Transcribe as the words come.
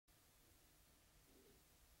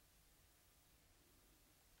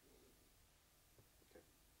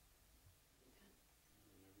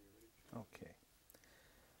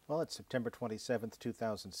Well, it's September 27th,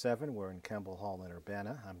 2007. We're in Kemble Hall in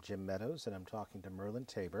Urbana. I'm Jim Meadows, and I'm talking to Merlin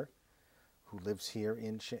Taber, who lives here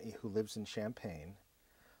who lives in Champaign.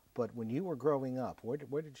 But when you were growing up, where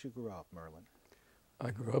did you grow up, Merlin?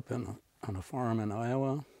 I grew up on a farm in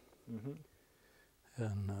Iowa,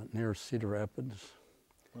 and near Cedar Rapids.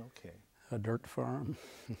 Okay. A dirt farm.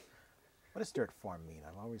 What does dirt farm mean?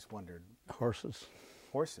 I've always wondered. Horses.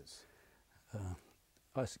 Horses.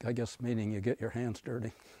 I guess meaning you get your hands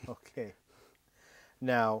dirty. Okay.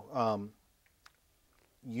 Now,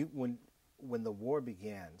 when the war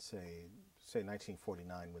began, say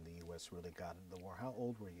 1949, when the U.S. really got into the war, how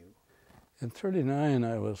old were you? In '39,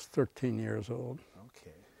 I was 13 years old.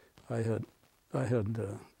 Okay. I had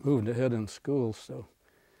moved ahead in school, so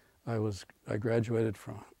I graduated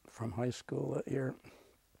from high school that year.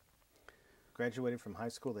 Graduated from high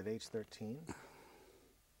school at age 13?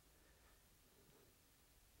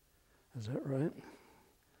 Is that right?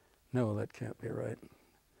 No, that can't be right.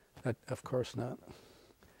 Of course not.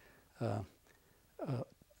 I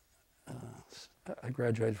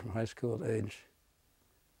graduated from high school at age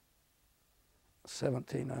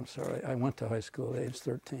 17, I'm sorry. I went to high school at age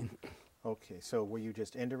 13. Okay, so were you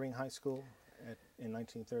just entering high school in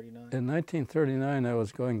 1939? In 1939, I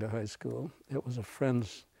was going to high school. It was a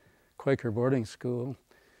friend's Quaker boarding school.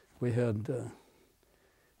 We had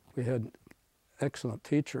excellent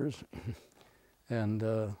teachers, and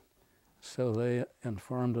so they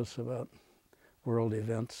informed us about world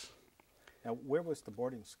events. Now, where was the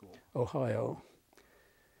boarding school? Ohio,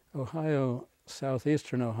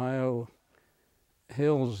 southeastern Ohio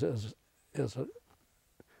hills is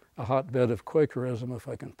a hotbed of Quakerism, if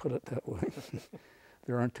I can put it that way.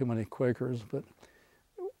 There aren't too many Quakers, but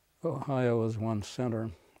Ohio is one center,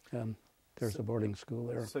 and there's a boarding school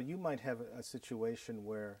there. So you might have a situation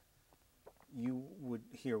where you would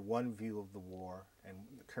hear one view of the war and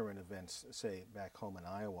the current events, say, back home in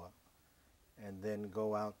Iowa, and then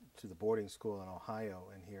go out to the boarding school in Ohio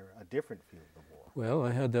and hear a different view of the war. Well,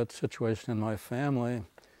 I had that situation in my family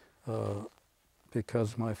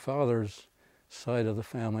because my father's side of the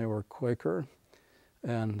family were Quaker,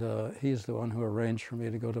 and he's the one who arranged for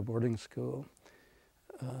me to go to boarding school.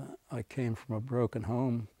 I came from a broken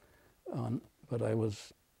home, but I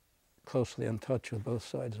was closely in touch with both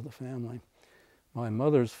sides of the family. My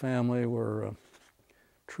mother's family were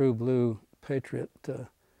true blue patriot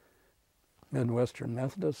Midwestern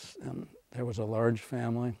Methodists, and there was a large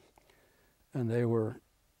family, and they were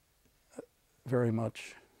very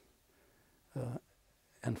much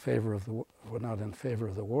in favor of well, not in favor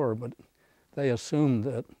of the war, but they assumed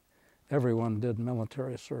that everyone did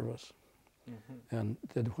military service and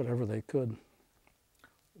did whatever they could.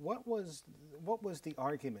 What was the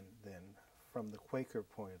argument then, from the Quaker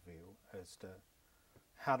point of view, as to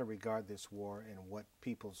how to regard this war and what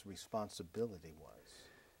people's responsibility was?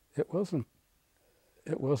 It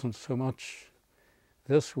wasn't so much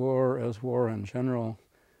this war as war in general.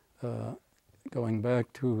 Going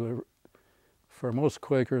back to, for most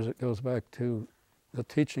Quakers, it goes back to the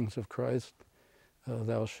teachings of Christ,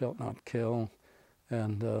 thou shalt not kill,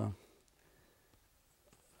 and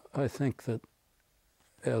I think that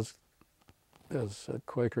as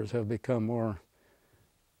Quakers have become more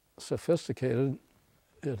sophisticated,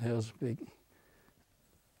 it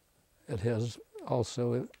has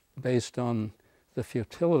also, based on the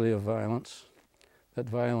futility of violence, that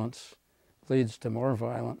violence leads to more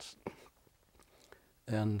violence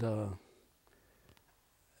and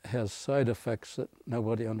has side effects that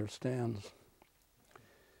nobody understands.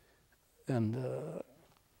 And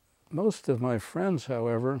most of my friends,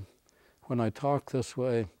 however, when I talk this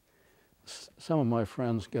way, some of my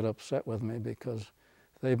friends get upset with me because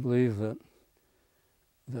they believe that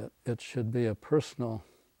it should be a personal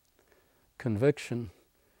conviction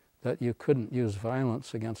that you couldn't use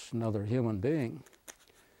violence against another human being.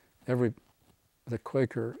 A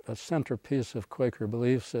centerpiece of Quaker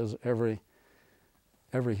beliefs is every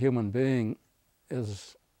human being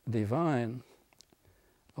is divine.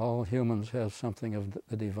 All humans have something of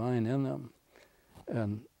the divine in them,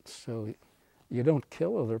 and so you don't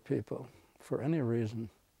kill other people for any reason.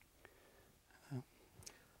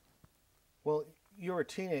 Well,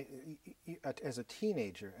 as a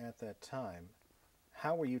teenager at that time,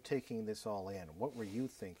 how were you taking this all in? What were you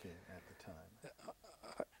thinking at the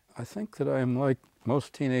time? I think that I'm like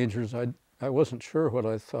most teenagers. I wasn't sure what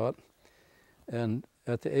I thought, and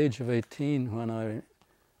at the age of 18, when I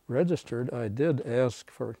registered, I did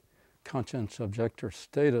ask for conscientious objector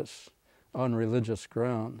status on religious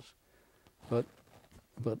grounds, but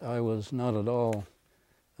I was not at all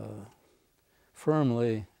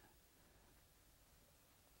firmly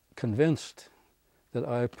convinced that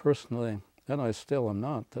I personally, and I still am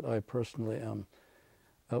not, that I personally am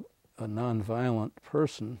a nonviolent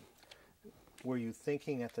person. Were you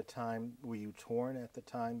thinking at the time, were you torn at the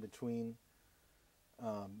time between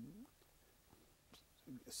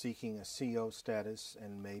seeking a CO status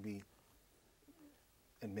and maybe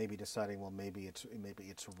deciding, well, maybe it's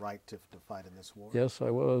right to fight in this war? Yes, I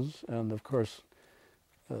was, and of course,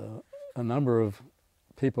 a number of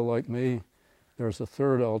people like me. There's a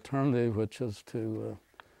third alternative, which is to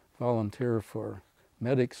volunteer for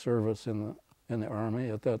medic service in the Army.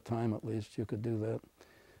 At that time, at least, you could do that,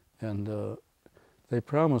 and they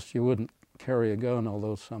promised you wouldn't carry a gun,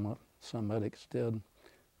 although some medics did,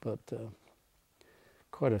 but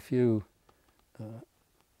quite a few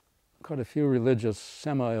religious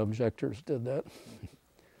semi-objectors did that.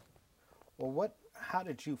 Well, how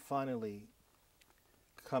did you finally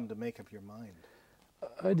come to make up your mind?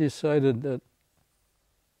 I decided that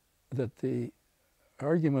the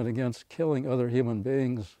argument against killing other human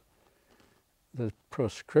beings, the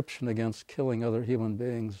proscription against killing other human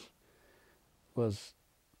beings, was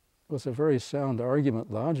a very sound argument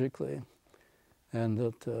logically, and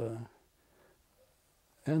that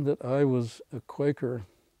I was a Quaker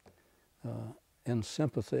in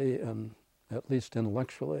sympathy and at least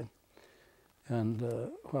intellectually. And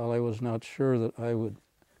while I was not sure that I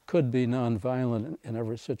could be nonviolent in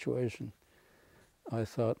every situation, I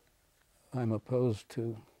thought, I'm opposed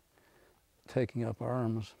to taking up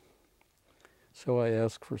arms. So I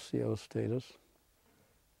asked for CO status.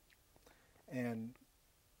 And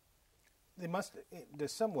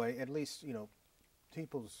there's some way, at least,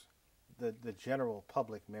 the general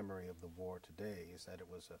public memory of the war today is that it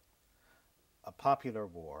was a popular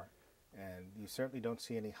war, and you certainly don't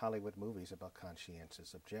see any Hollywood movies about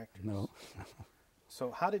conscientious objectors. No.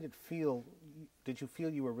 So how did it feel? Did you feel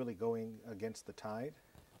you were really going against the tide?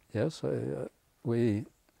 Yes, I believe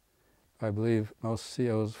most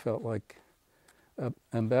COs felt like an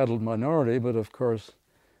embattled minority, but of course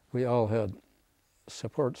we all had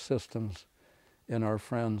support systems in our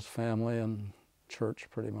friends, family, and church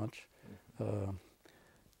pretty much.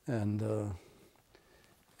 And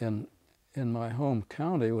in my home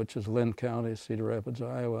county, which is Lynn County, Cedar Rapids,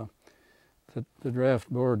 Iowa, the draft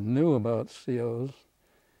board knew about COs.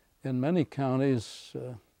 In many counties,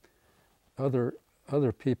 other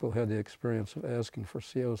people had the experience of asking for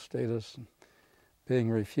CO status and being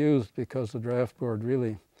refused because the draft board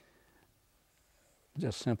really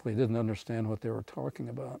just simply didn't understand what they were talking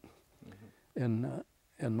about. In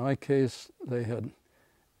my case, they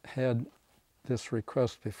had this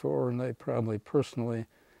request before, and they probably personally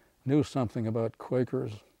knew something about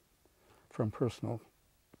Quakers from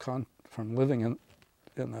from living in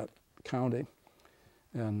that county.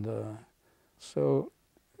 And so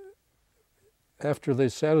after they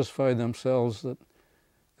satisfied themselves that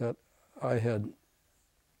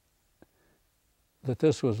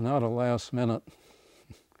this was not a last-minute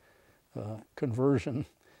conversion,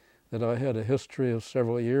 that I had a history of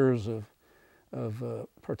several years of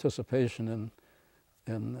participation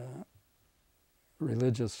in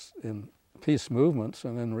peace movements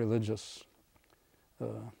and in religious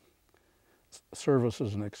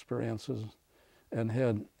services and experiences,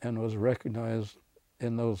 and was recognized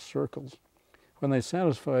in those circles. When they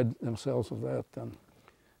satisfied themselves with that, then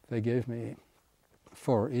they gave me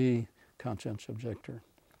 4E, conscientious objector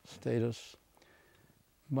status.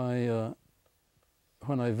 When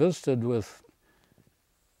I visited with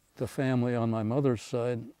the family on my mother's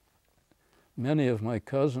side, many of my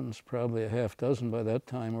cousins, probably a half dozen by that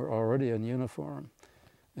time, were already in uniform,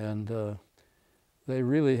 and they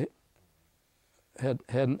really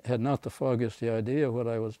had not the foggiest idea what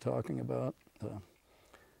I was talking about,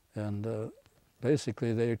 and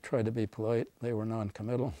basically they tried to be polite. They were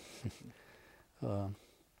non-committal.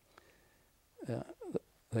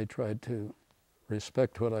 They tried to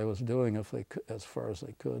respect what I was doing as far as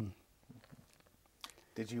they could.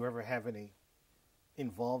 Did you ever have any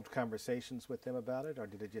involved conversations with them about it, or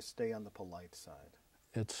did it just stay on the polite side?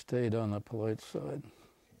 It stayed on the polite side.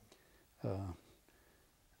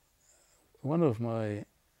 One of my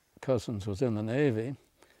cousins was in the Navy,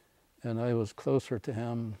 and I was closer to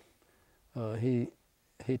him. He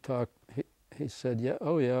said, "Yeah,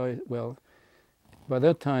 oh yeah, well," by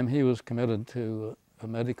that time he was committed to a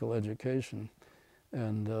medical education,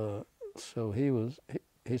 and so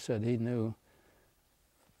he said he knew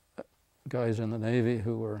guys in the Navy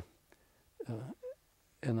who were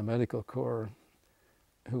in the medical corps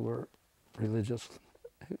who were religious,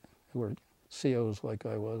 who were COs like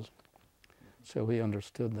I was. So he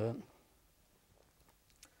understood that.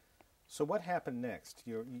 So what happened next?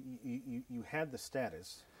 You had the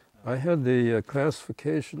status. I had the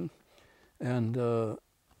classification, and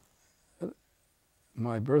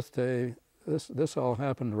my birthday, this all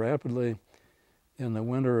happened rapidly in the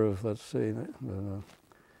winter of, let's see,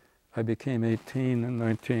 I became 18 in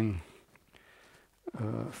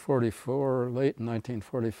 1944, late in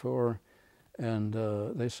 1944, and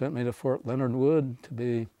they sent me to Fort Leonard Wood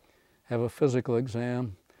to have a physical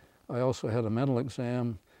exam. I also had a mental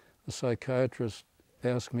exam. The psychiatrist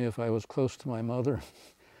asked me if I was close to my mother.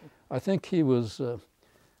 I think he was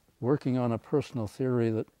working on a personal theory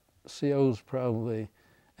that COs probably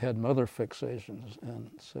had mother fixations, and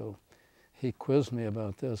so he quizzed me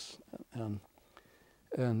about this, and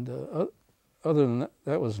other than that,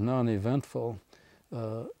 that was non-eventful.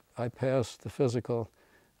 I passed the physical.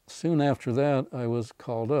 Soon after that, I was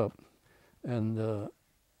called up, and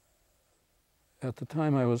at the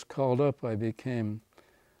time I was called up, I became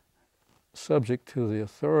subject to the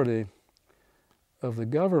authority of the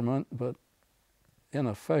government, but in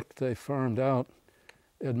effect they farmed out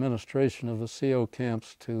administration of the CO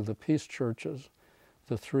camps to the peace churches,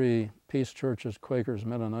 the three peace churches, Quakers,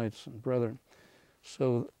 Mennonites, and Brethren.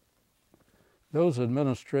 So those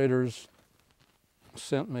administrators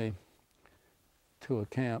sent me to a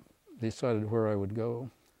camp, decided where I would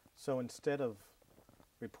go. So instead of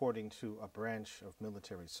reporting to a branch of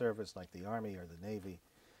military service like the Army or the Navy,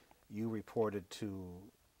 you reported to,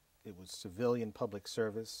 it was civilian public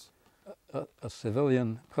service? A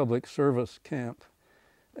civilian public service camp.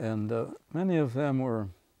 And many of them were,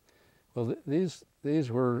 well, these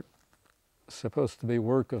were supposed to be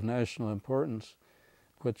work of national importance,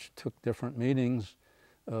 which took different meanings.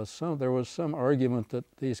 There was some argument that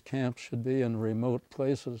these camps should be in remote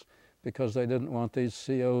places because they didn't want these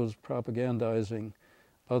COs propagandizing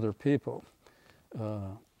other people.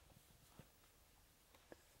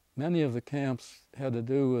 Many of the camps had to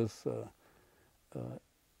do with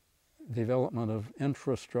development of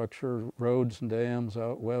infrastructure, roads and dams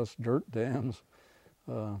out west, dirt dams.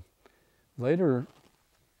 Later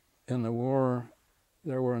in the war,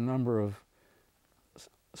 there were a number of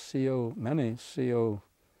many CO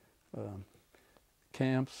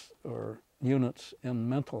camps or units in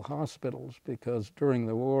mental hospitals, because during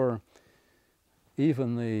the war,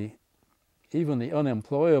 even the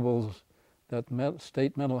unemployables that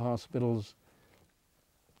state mental hospitals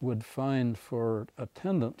would find for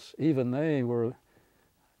attendance, even they were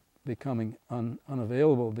becoming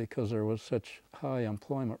unavailable because there was such high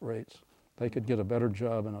employment rates. They could get a better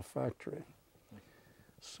job in a factory.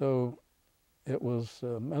 So it was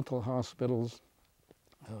mental hospitals,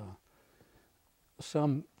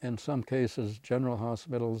 in some cases general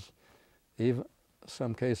hospitals, even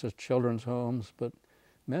some cases children's homes, but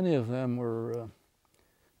many of them were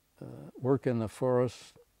work in the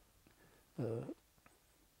forest.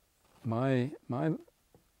 My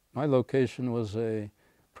location was a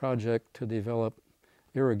project to develop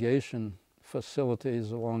irrigation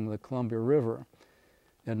facilities along the Columbia River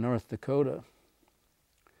in North Dakota.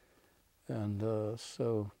 And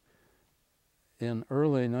so in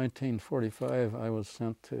early 1945, I was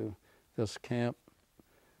sent to this camp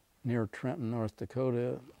near Trenton, North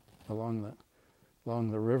Dakota, along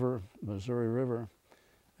the river, Missouri River,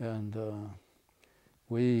 and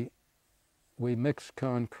we mixed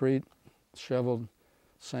concrete, shoveled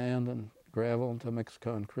sand and gravel to mix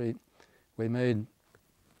concrete. We made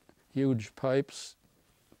huge pipes,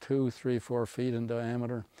 2, 3, 4 feet in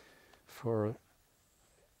diameter, for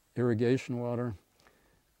irrigation water.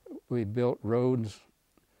 We built roads,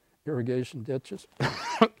 irrigation ditches,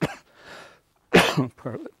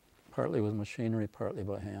 partly with machinery, partly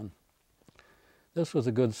by hand. This was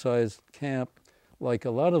a good-sized camp. Like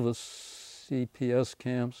a lot of the CPS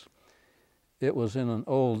camps, it was in an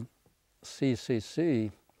old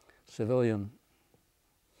CCC, Civilian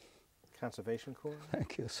Conservation Corps?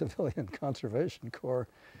 Thank you, Civilian Conservation Corps.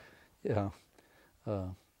 Yeah.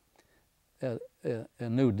 A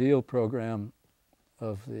New Deal program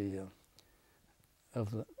of the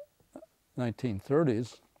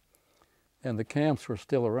 1930s, and the camps were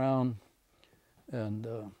still around, and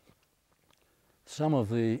some of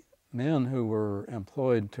the men who were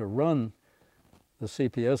employed to run the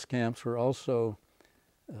CPS camps were also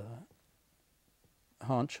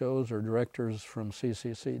honchos or directors from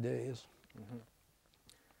CCC days. Mm-hmm.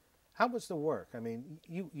 How was the work? I mean,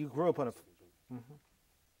 you grew up on a... Mm-hmm.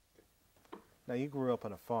 Now, you grew up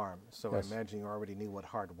on a farm, so Yes. I imagine you already knew what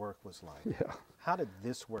hard work was like. Yeah. How did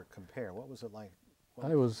this work compare? What was it like?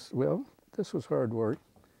 This was hard work.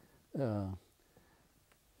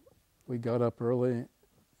 We got up early,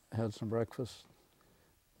 had some breakfast,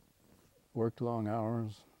 worked long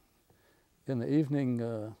hours. In the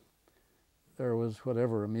evening, there was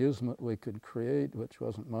whatever amusement we could create, which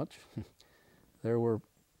wasn't much. There were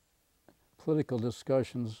political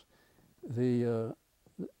discussions. There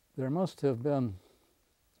must have been,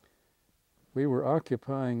 we were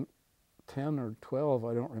occupying 10 or 12,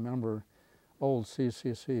 I don't remember, old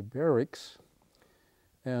CCC barracks,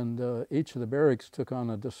 and each of the barracks took on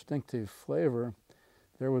a distinctive flavor.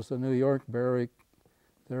 There was the New York barrack,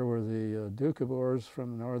 there were the Doukhobors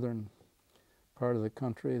from the northern part of the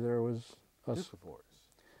country, there was us. Doukhobors?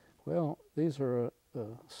 Well, these are a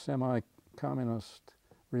semi-communist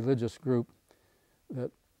religious group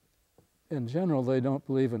that, in general, they don't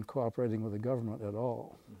believe in cooperating with the government at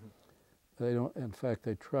all. Mm-hmm. They don't, in fact,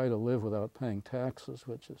 they try to live without paying taxes,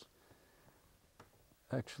 which is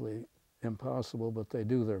actually impossible, but they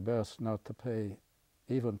do their best not to pay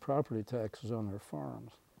even property taxes on their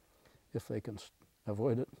farms, if they can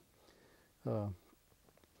avoid it.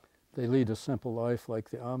 They lead a simple life like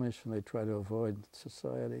the Amish, and they try to avoid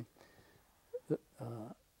society.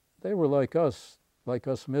 They were like us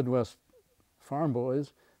Midwest farm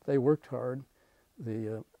boys. They worked hard.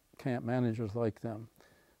 The camp managers liked them.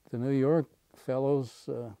 The New York fellows,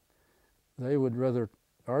 they would rather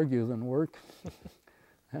argue than work.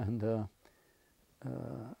 And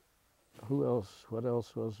who else? What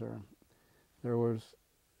else was there?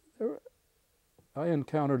 I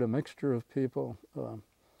encountered a mixture of people,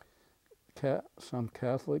 some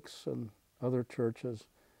Catholics and other churches.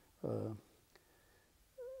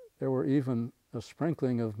 There were even a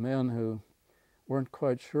sprinkling of men who weren't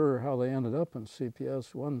quite sure how they ended up in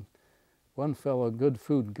CPS. One fellow, Good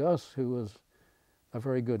Food Gus, who was a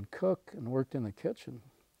very good cook and worked in the kitchen,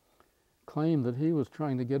 claimed that he was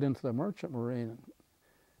trying to get into the Merchant Marine,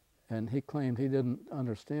 and he claimed he didn't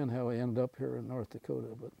understand how he ended up here in North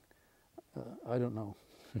Dakota, but I don't know.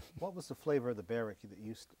 What was the flavor of the barrack that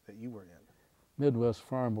you were in? Midwest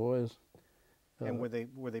farm boys. And were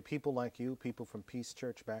they people like you, people from Peace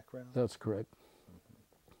Church background? That's correct.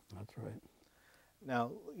 Mm-hmm. That's right.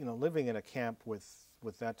 Now, living in a camp with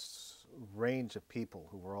that range of people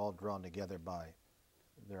who were all drawn together by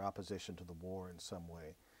their opposition to the war in some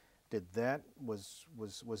way,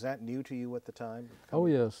 was that new to you at the time? Oh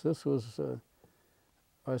yes, this was,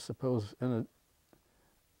 I suppose, a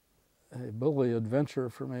bully adventure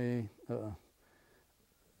for me.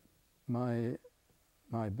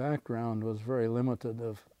 My background was very limited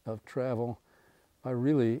of travel.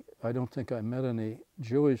 I don't think I met any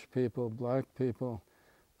Jewish people, black people,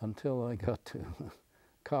 until I got to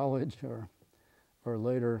college or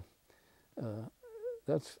later.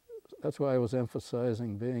 That's why I was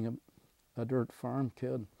emphasizing being a dirt farm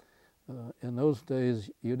kid. In those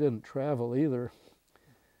days, you didn't travel either,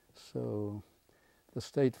 so the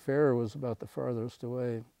state fair was about the farthest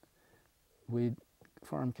away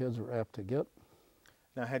farm kids were apt to get.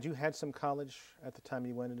 Now, had you had some college at the time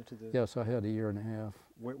you went into the... Yes, I had a year and a half.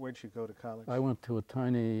 Where'd you go to college? I went to a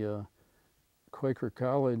tiny Quaker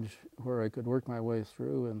college where I could work my way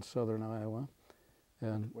through in southern Iowa.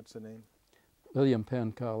 And what's the name? William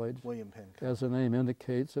Penn College. William Penn College. As the name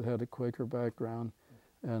indicates, it had a Quaker background.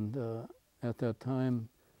 And at that time,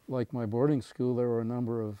 like my boarding school, there were a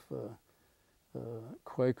number of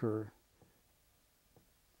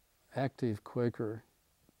active Quaker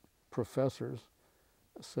professors.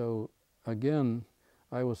 So again,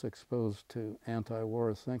 I was exposed to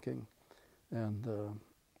anti-war thinking and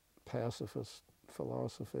pacifist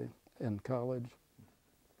philosophy in college.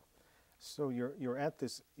 So you're at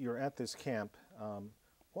this camp.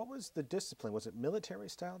 What was the discipline? Was it military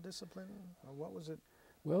style discipline, or what was it?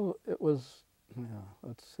 Well, it was. Yeah,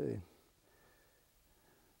 let's see.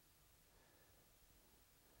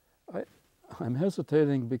 I'm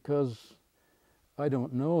hesitating because I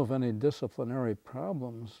don't know of any disciplinary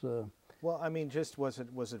problems. Well, I mean, just was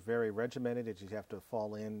it very regimented? Did you have to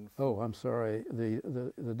fall in? Oh, I'm sorry.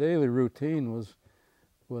 The daily routine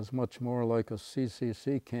was much more like a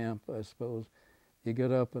CCC camp, I suppose. You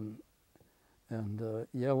get up and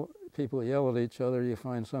people yell at each other. You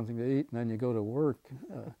find something to eat, and then you go to work.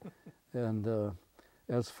 And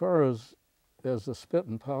as far as the spit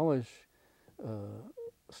and polish,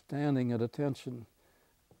 standing at attention,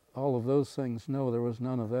 all of those things, no, there was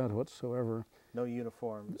none of that whatsoever. No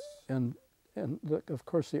uniforms. And of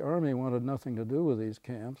course the Army wanted nothing to do with these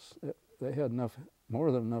camps. They had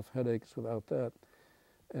more than enough headaches without that.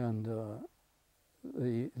 And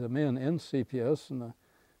the men in CPS and the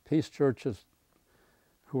peace churches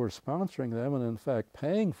who were sponsoring them and in fact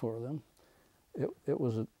paying for them, it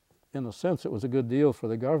was, in a sense, it was a good deal for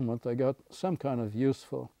the government. They got some kind of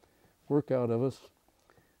useful work out of us,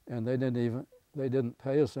 and they didn't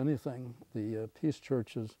pay us anything. The peace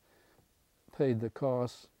churches paid the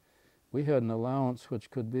costs, we had an allowance which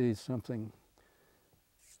could be something,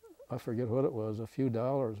 I forget what it was, a few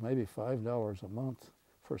dollars, maybe $5 a month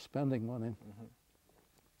for spending money. Mm-hmm.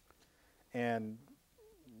 And,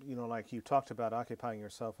 you know, like you talked about occupying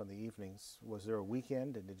yourself in the evenings. Was there a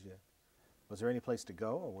weekend, and was there any place to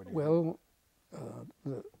go, or where did Well,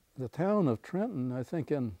 the town of Trenton, I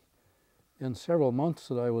think in several months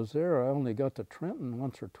that I was there, I only got to Trenton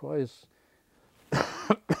once or twice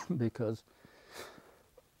because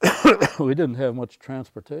we didn't have much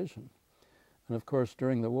transportation. And of course,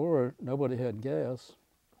 during the war, nobody had gas,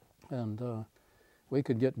 and we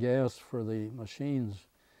could get gas for the machines,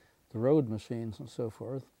 the road machines and so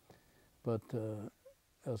forth. But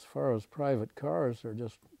as far as private cars,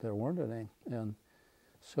 there weren't any. And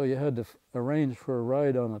so you had to arrange for a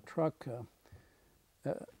ride on a truck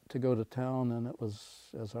to go to town, and it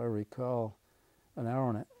was, as I recall,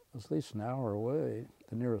 at least an hour away,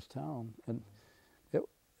 the nearest town. And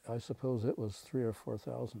I suppose it was 3,000 or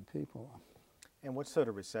 4,000 people. And what sort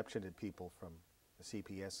of reception did people from the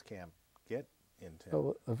CPS camp get in town?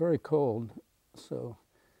 Oh, very cold, so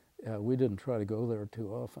we didn't try to go there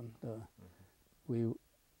too often.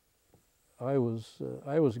 I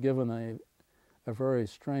was given a very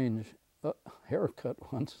strange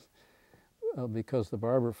haircut once because the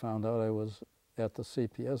barber found out I was at the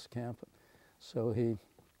CPS camp, so he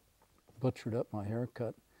butchered up my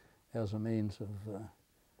haircut as a means of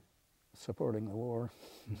supporting the war.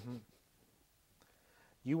 Mm-hmm.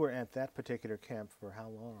 You were at that particular camp for how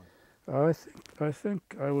long? I think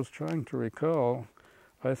I was trying to recall.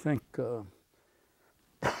 I think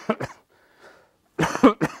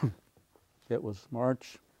it was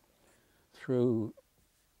March through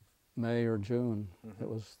May or June. Mm-hmm. It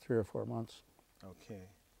was 3 or 4 months. Okay.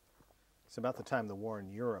 It's about the time the war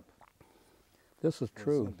in Europe. This is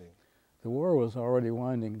true. Ending. The war was already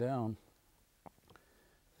winding down.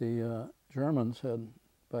 The Germans had,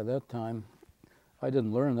 by that time, I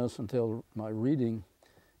didn't learn this until my reading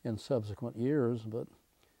in subsequent years, but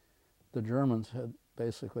the Germans had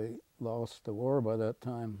basically lost the war by that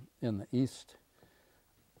time in the East.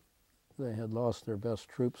 They had lost their best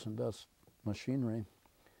troops and best machinery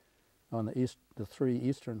on the 3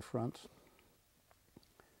 eastern fronts.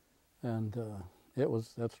 And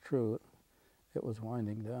that's true, it was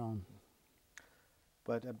winding down.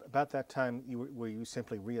 But about that time, were you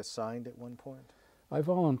simply reassigned at one point? I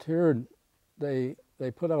volunteered. They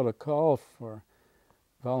put out a call for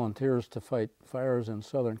volunteers to fight fires in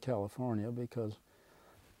Southern California because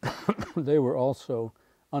they were also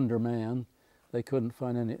undermanned. They couldn't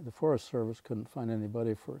find the Forest Service couldn't find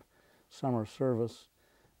anybody for summer service,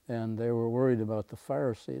 and they were worried about the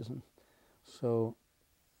fire season. So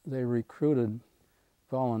they recruited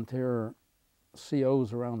volunteer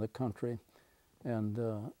COs around the country and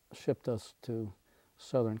shipped us to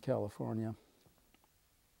Southern California.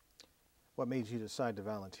 What made you decide to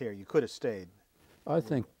volunteer? You could have stayed. I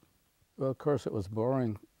think, well, of course it was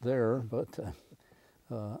boring there, but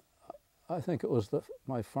I think it was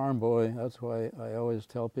my farm boy. That's why I always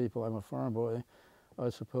tell people I'm a farm boy. I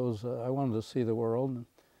suppose I wanted to see the world,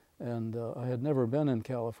 and I had never been in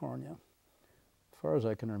California. As far as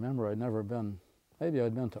I can remember, I'd never been. Maybe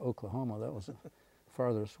I'd been to Oklahoma. That was the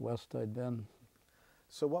farthest west I'd been.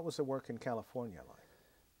 So what was the work in California like?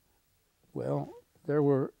 Well, there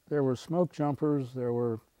were smoke jumpers. There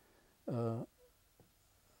were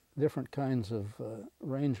different kinds of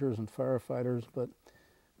rangers and firefighters, but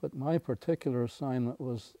my particular assignment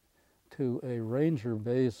was to a ranger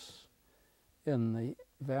base in the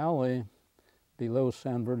valley below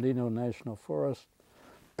San Bernardino National Forest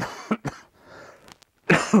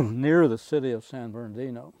near the city of San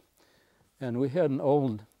Bernardino. And we had an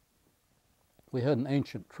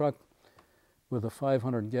ancient truck with a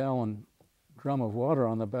 500-gallon drum of water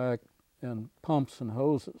on the back and pumps and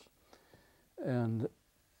hoses and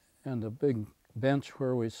a big bench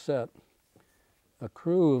where we sat. A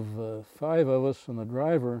crew of 5 of us and the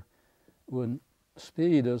driver would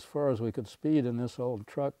speed as far as we could speed in this old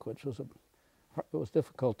truck, which was it was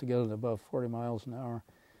difficult to get it above 40 miles an hour.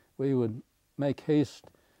 We would make haste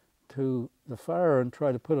to the fire and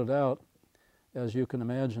try to put it out. As you can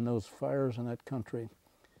imagine, those fires in that country,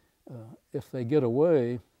 if they get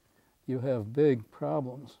away, you have big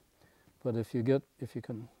problems. But if you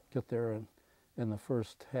can get there in the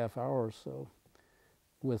first half hour or so,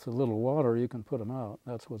 with a little water, you can put them out.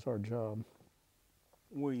 That was our job.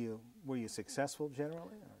 Were you successful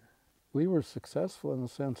generally? Or? We were successful in the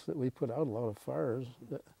sense that we put out a lot of fires.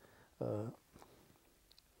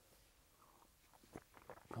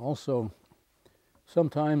 Also,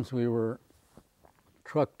 sometimes we were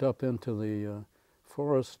trucked up into the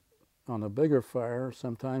forest on a bigger fire.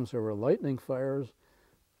 Sometimes there were lightning fires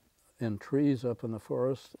in trees up in the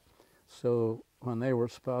forest. So when they were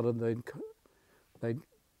spotted, they'd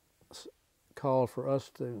call for us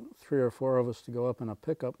to, 3 or 4 of us, to go up in a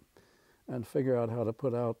pickup and figure out how to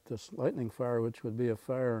put out this lightning fire, which would be a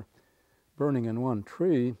fire burning in one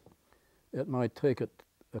tree. It might take it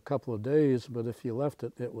a couple of days, but if you left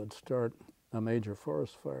it, it would start a major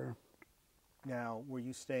forest fire. Now, were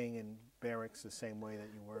you staying in barracks the same way that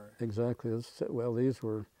you were? Exactly. Well, these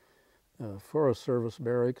were Forest Service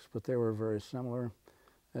barracks, but they were very similar.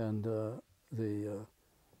 And the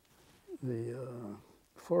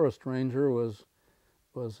forest ranger was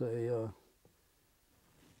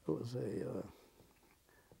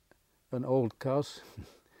an old cuss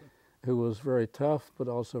who was very tough, but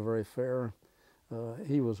also very fair.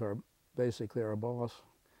 He was basically our boss.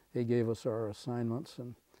 He gave us our assignments,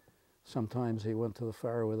 and sometimes he went to the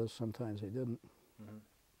fire with us, sometimes he didn't. Mm-hmm.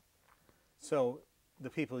 So the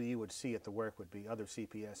people you would see at the work would be other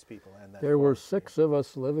CPS people? And that there were 6 of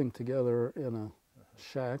us living together in a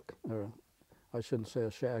shack, or I shouldn't say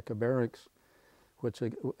a shack, a barracks, which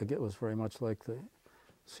again was very much like the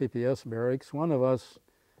CPS barracks. One of us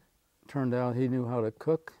turned out he knew how to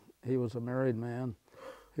cook. He was a married man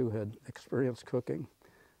who had experience cooking.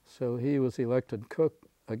 So he was elected cook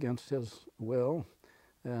against his will,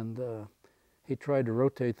 and he tried to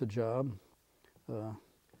rotate the job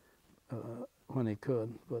when he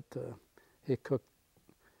could, but he cooked.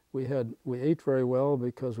 We ate very well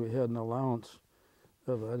because we had an allowance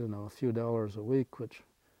of, I don't know, a few dollars a week, which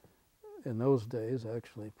in those days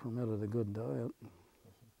actually permitted a good diet.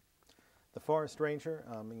 The forest ranger,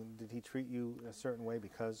 did he treat you a certain way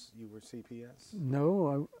because you were CPS?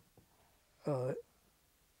 No,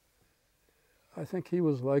 I think he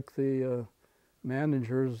was like the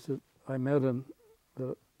managers that I met in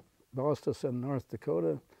the Boston in North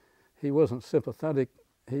Dakota. He wasn't sympathetic.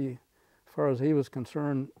 As far as he was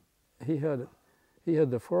concerned, he had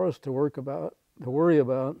the forest to worry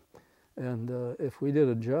about, and if we did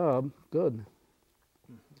a job, good.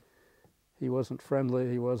 Mm-hmm. He wasn't friendly.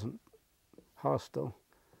 He wasn't hostile.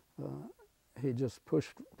 He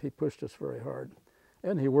pushed us very hard,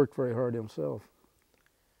 and he worked very hard himself.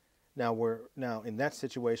 Now in that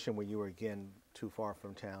situation where you were again too far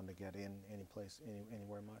from town to get in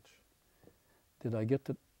anywhere much. Did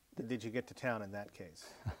you get to town in that case?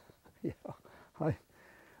 Yeah,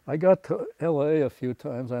 I got to L.A. a few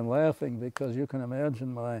times. I'm laughing because you can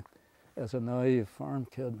imagine as a naive farm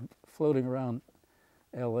kid floating around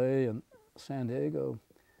L.A. and San Diego.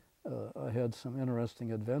 I had some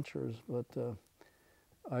interesting adventures, but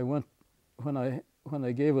I went when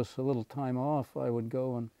they gave us a little time off. I would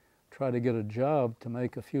go and try to get a job to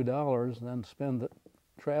make a few dollars, and then spend it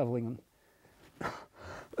traveling.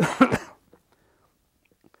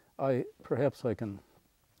 Perhaps I can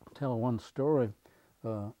tell one story.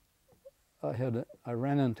 I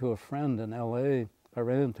ran into a friend in L.A. I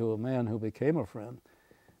ran into a man who became a friend.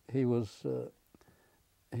 He was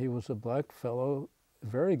a black fellow,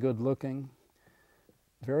 very good looking,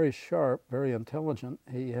 very sharp, very intelligent.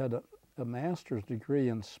 He had a master's degree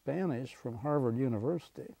in Spanish from Harvard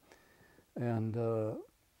University. And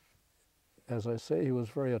as I say, he was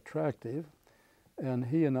very attractive. And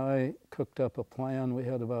he and I cooked up a plan. We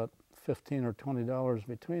had about $15 or $20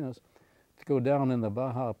 between us to go down in the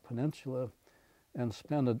Baja Peninsula and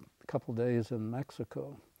spend a couple days in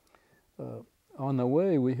Mexico. On the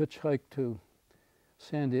way, we hitchhiked to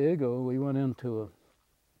San Diego. We went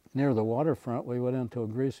near the waterfront. We went into a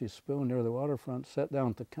Greasy Spoon near the waterfront, sat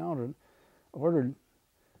down at the counter, and ordered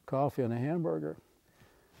coffee and a hamburger.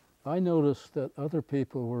 I noticed that other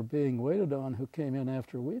people were being waited on who came in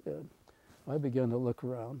after we did. I began to look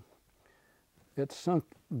around. It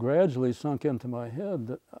gradually sunk into my head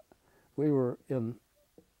that we were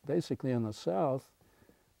basically in the South,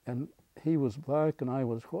 and he was black and I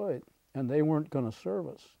was white, and they weren't going to serve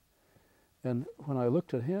us. And when I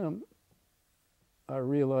looked at him, I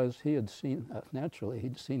realized he'd seen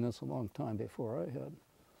this a long time before I had.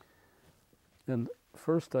 And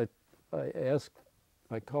first I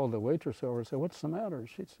called the waitress over and said, "What's the matter?"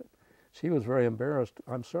 She was very embarrassed.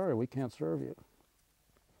 "I'm sorry, we can't serve you."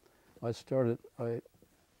 When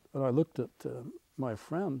I looked at my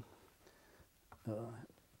friend,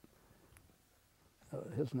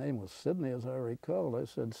 his name was Sidney, as I recalled. I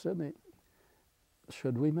said, "Sidney,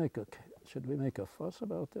 should we make a fuss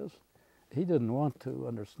about this?" He didn't want to,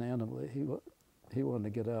 understandably. He wanted to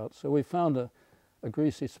get out. So we found a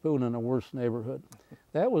Greasy Spoon in a worse neighborhood.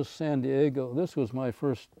 That was San Diego. This was my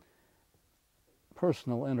first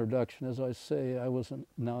personal introduction. As I say, I was a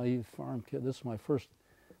naive farm kid. This is my first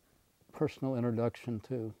personal introduction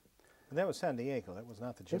to And that was San Diego. That was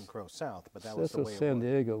not the Jim Crow South, but that was This the way was it San was.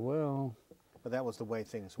 Diego. Well, But that was the way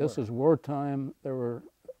things were. this is wartime. There were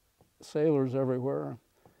sailors everywhere.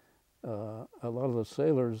 A lot of the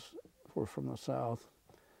sailors were from the South.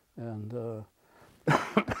 And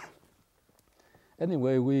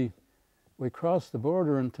anyway, we crossed the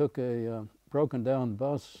border and took a broken down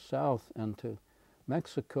bus south into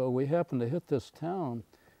Mexico. We happened to hit this town,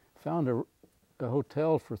 found a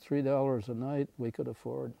hotel for $3 a night we could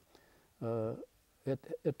afford.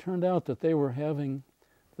 It turned out that they were having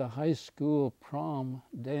the high school prom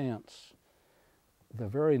dance the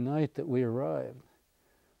very night that we arrived.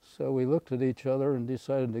 So we looked at each other and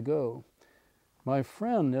decided to go. My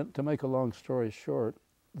friend, to make a long story short,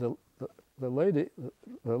 the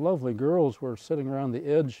lovely girls were sitting around the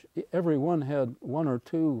edge. Every one had one or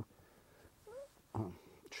two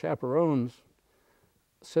chaperones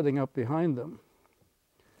sitting up behind them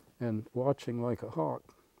and watching like a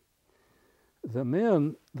hawk. The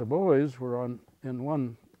men, the boys, were in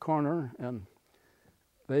one corner, and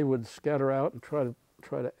they would scatter out and try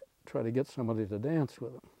to get somebody to dance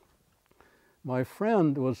with them. My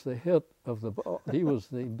friend was the hit of the ball. He was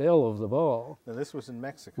the belle of the ball. Now this was in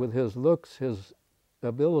Mexico. With his looks, his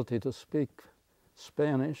ability to speak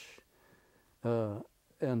Spanish,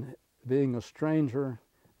 and being a stranger,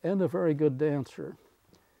 and a very good dancer.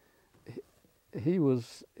 He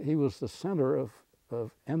was the center of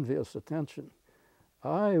envious attention.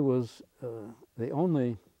 I was the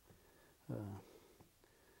only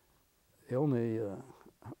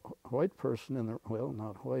white person in the, well,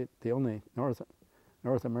 not white, the only North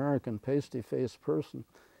American pasty-faced person.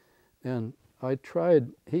 And I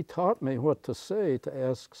tried, he taught me what to say to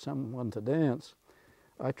ask someone to dance.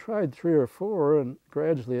 I tried 3 or 4, and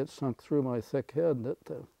gradually it sunk through my thick head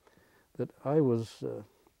that I was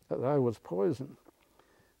poisoned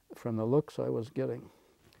from the looks I was getting.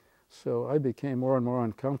 So I became more and more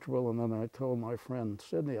uncomfortable, and then I told my friend,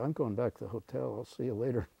 Sidney, I'm going back to the hotel. I'll see you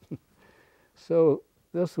later. So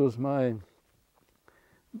this was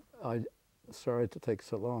sorry to take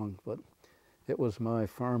so long, but it was my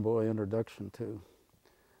farm boy introduction to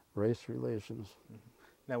race relations.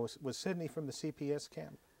 Now, was Sidney from the CPS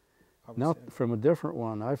camp? Not from a different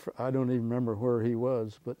one. I don't even remember where he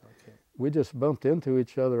was, but okay. We just bumped into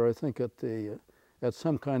each other, I think, at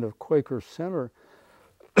some kind of Quaker center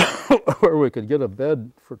where we could get a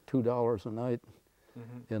bed for $2 a night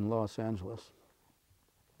in Los Angeles.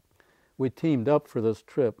 We teamed up for this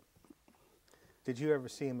trip. Did you ever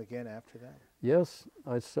see him again after that? Yes,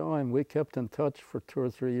 I saw him. We kept in touch for 2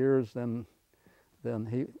 or 3 years. Then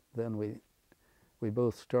we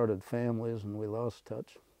both started families, and we lost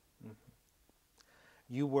touch.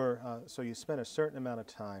 You were so you spent a certain amount of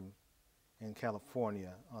time in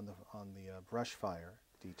California on the brush fire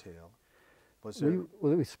detail. Was there?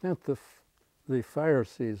 We spent the fire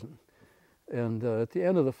season, and at the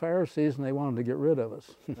end of the fire season, they wanted to get rid of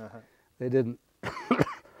us. They didn't.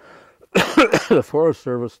 The Forest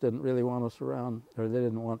Service didn't really want us around, or they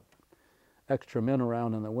didn't want extra men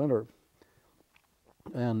around in the winter.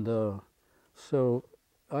 And so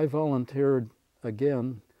I volunteered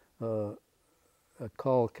again. A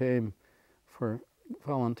call came for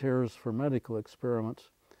volunteers for medical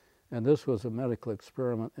experiments, and this was a medical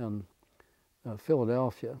experiment in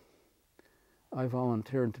Philadelphia. I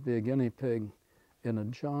volunteered to be a guinea pig in a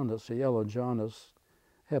yellow jaundice,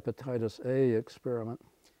 hepatitis A experiment.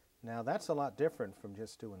 Now that's a lot different from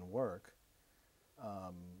just doing work.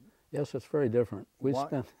 Yes, it's very different.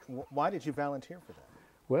 Why did you volunteer for that?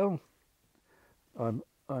 Well,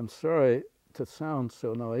 I'm sorry to sound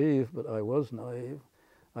so naive, but I was naive.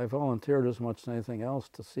 I volunteered as much as anything else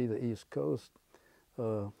to see the East Coast.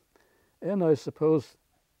 And I suppose,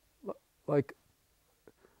 like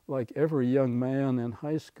every young man in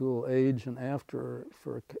high school age and after,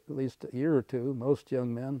 for at least a year or two, most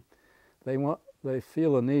young men, they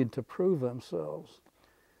feel a need to prove themselves.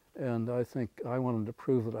 And I think I wanted to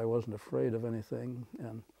prove that I wasn't afraid of anything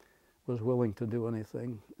and was willing to do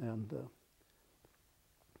anything. And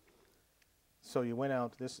so you went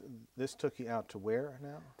out. This took you out to where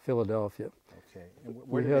now? Philadelphia. Okay. And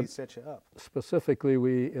where did they set you up?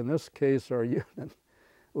 Specifically, in this case, our unit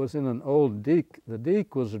was in an old Deke. The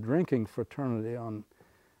Deke was a drinking fraternity on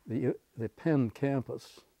the Penn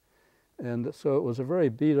campus, and so it was a very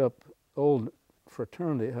beat-up old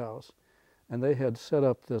fraternity house, and they had set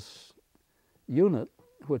up this unit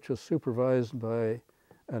which was supervised by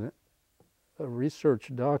a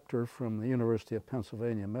research doctor from the University of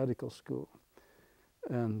Pennsylvania Medical School.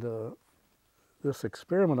 And this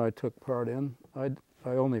experiment I took part in, I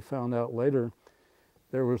only found out later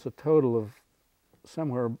there was a total of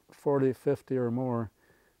somewhere 40, 50 or more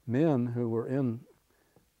men who were in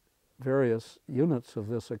various units of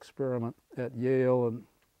this experiment at Yale and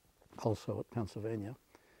also at Pennsylvania.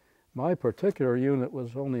 My particular unit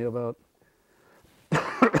was only about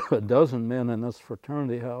a dozen men in this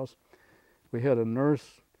fraternity house. We had a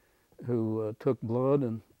nurse who took blood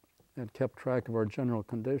and kept track of our general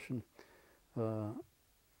condition.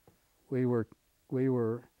 We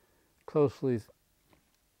were closely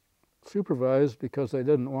supervised because they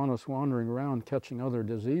didn't want us wandering around catching other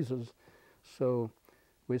diseases. So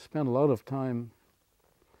we spent a lot of time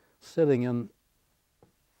sitting in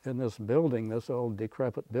this building, this old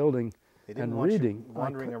decrepit building, They didn't and want reading. you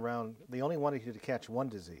wandering around. They only wanted you to catch one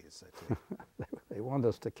disease. I think. They wanted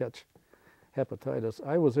us to catch hepatitis.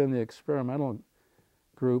 I was in the experimental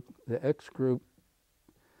group, the X group,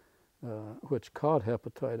 which caught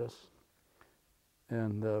hepatitis.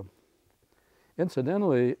 And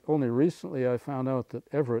incidentally, only recently I found out that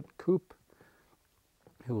Everett Koop,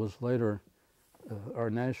 who was later our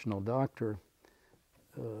national doctor,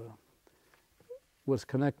 was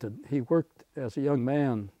connected. He worked as a young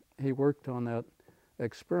man. He worked on that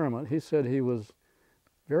experiment. He said he was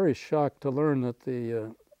very shocked to learn that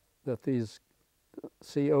that these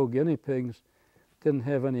CO guinea pigs didn't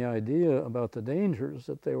have any idea about the dangers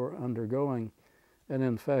that they were undergoing, and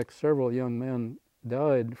in fact, several young men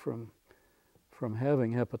died from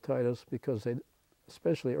having hepatitis because they,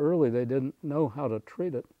 especially early, they didn't know how to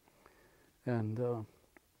treat it, and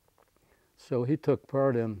so he took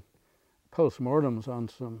part in postmortems on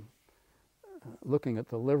some, looking at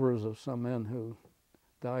the livers of some men who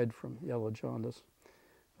died from yellow jaundice.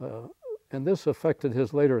 And this affected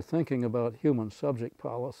his later thinking about human subject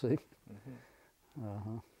policy.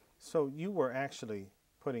 Mm-hmm. So you were actually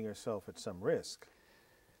putting yourself at some risk.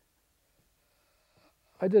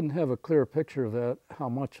 I didn't have a clear picture of that, how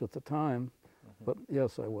much at the time, but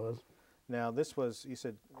yes, I was. Now this was, you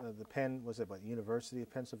said the Penn, was it what, University of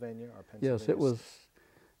Pennsylvania or Pennsylvania? Yes, it was,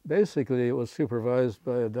 basically it was supervised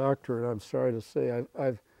by a doctor, and I'm sorry to say,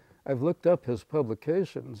 I've looked up his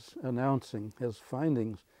publications announcing his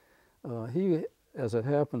findings. He, as it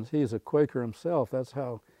happens, he's a Quaker himself. That's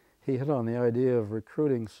how he hit on the idea of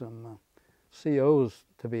recruiting some COs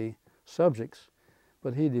to be subjects.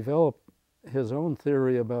 But he developed his own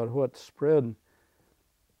theory about what spread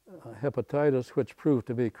hepatitis, which proved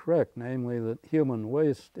to be correct, namely that human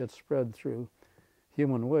waste, it spread through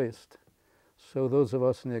human waste. So those of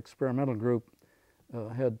us in the experimental group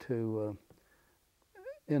had to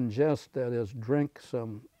ingest, that is, drink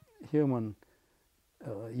some human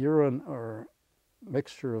urine or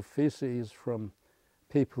mixture of feces from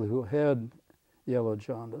people who had yellow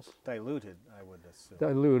jaundice. Diluted, I would assume.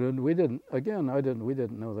 Diluted. We didn't. Again, we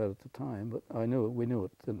didn't know that at the time, but we knew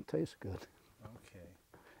it didn't taste good. Okay.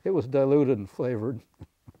 It was diluted and flavored.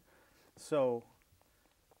 So,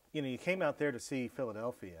 you came out there to see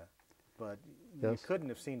Philadelphia, but yes. You couldn't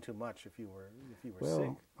have seen too much if you were sick.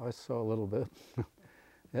 Well, I saw a little bit,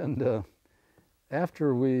 and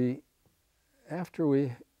after we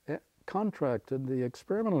contracted the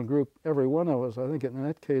experimental group, every one of us, I think in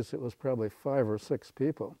that case it was probably 5 or 6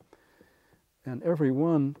 people, and every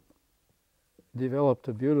one developed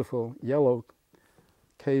a beautiful yellow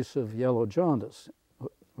case of yellow jaundice,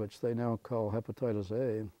 which they now call hepatitis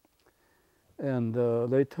A. And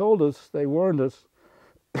they told us, they warned us,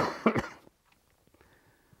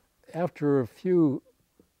 after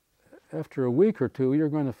a week or two, you're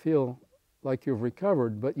going to feel like you've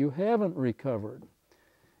recovered, but you haven't recovered.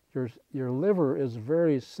 Your liver is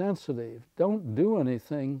very sensitive. Don't do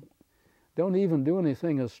anything. Don't even do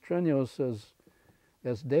anything as strenuous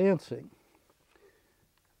as dancing,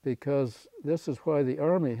 because this is why the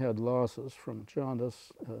Army had losses from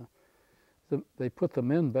jaundice. They put the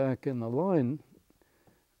men back in the line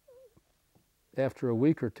after a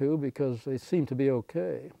week or two because they seemed to be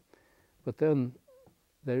okay, but then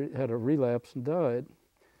they had a relapse and died.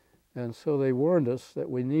 And so they warned us that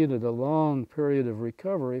we needed a long period of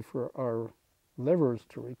recovery for our livers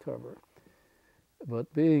to recover.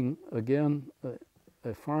 But being, again,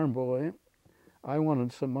 a farm boy, I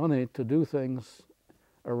wanted some money to do things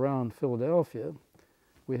around Philadelphia.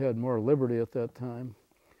 We had more liberty at that time.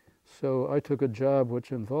 So I took a job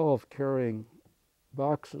which involved carrying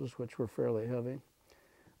boxes, which were fairly heavy.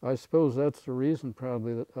 I suppose that's the reason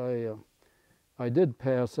probably that I did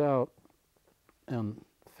pass out and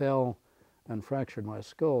fell and fractured my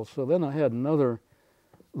skull. So then I had another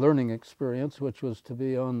learning experience, which was to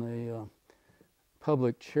be on the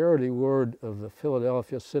public charity ward of the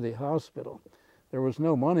Philadelphia City Hospital. There was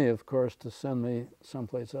no money, of course, to send me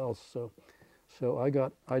someplace else. So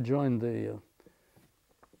I joined the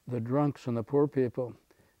drunks and the poor people,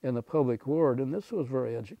 in the public ward, and this was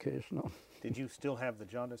very educational. Did you still have the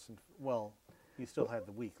jaundice? Well, you still had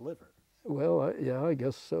the weak liver. Well, yeah, I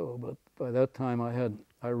guess so. But by that time,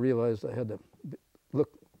 I realized I had to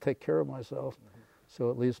take care of myself. Mm-hmm. So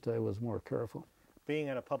at least I was more careful. Being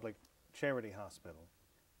at a public charity hospital,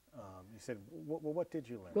 you said, what did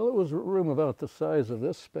you learn? Well, it was a room about the size of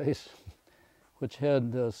this space, which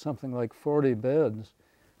had something like 40 beds,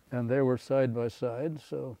 and they were side by side.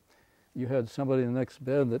 So you had somebody in the next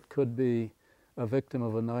bed that could be a victim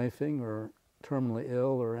of a knifing or terminally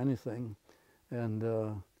ill or anything. And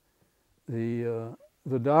the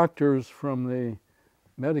doctors from the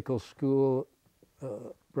medical school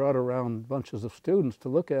brought around bunches of students to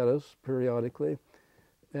look at us periodically.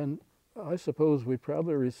 And I suppose we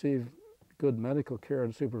probably received good medical care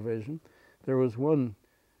and supervision. There was one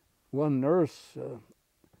nurse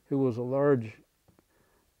who was a large,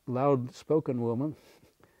 loud-spoken woman,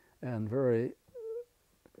 and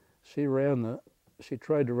she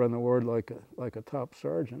tried to run the ward like a top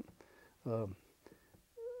sergeant.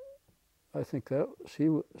 I think that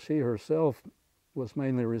she herself was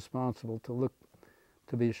mainly responsible to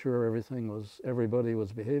be sure everybody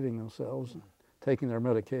was behaving themselves, and taking their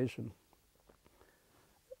medication.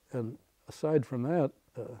 And aside from that,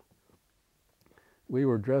 we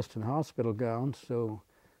were dressed in hospital gowns, so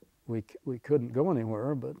we couldn't go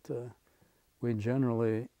anywhere, but we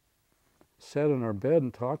generally sat in our bed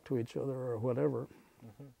and talked to each other or whatever.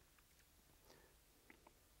 Mm-hmm.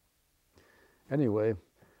 Anyway,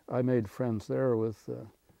 I made friends there with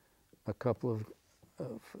a couple of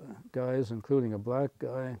guys, including a black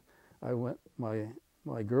guy.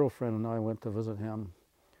 My girlfriend and I went to visit him,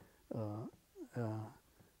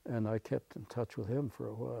 and I kept in touch with him for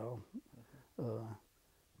a while.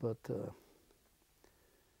 But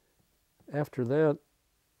after that,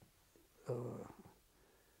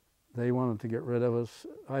 they wanted to get rid of us.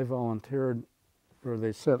 I volunteered, or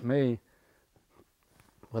they sent me.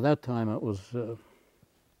 By that time, it was.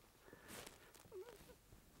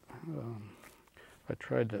 I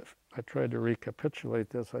tried to recapitulate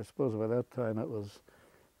this. I suppose by that time it was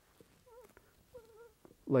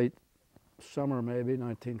late summer, maybe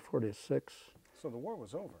 1946. So the war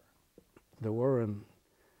was over. The war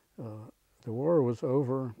was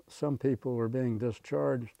over. Some people were being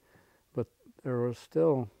discharged, but there was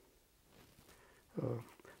still.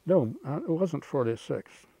 No, it wasn't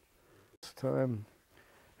 46. This time,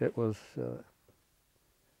 it was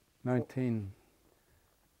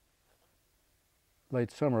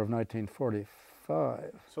late summer of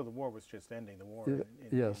 1945. So the war was just ending. The war.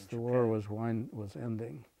 Yes, the war was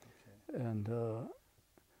ending, okay. And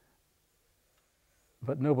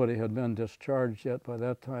but nobody had been discharged yet by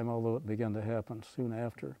that time, although it began to happen soon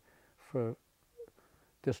after, for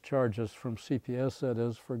discharges from CPS, that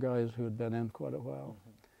is, for guys who had been in quite a while.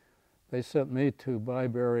 Mm-hmm. They sent me to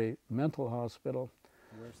Byberry Mental Hospital.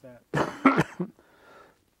 Where's that?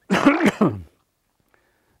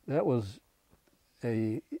 That was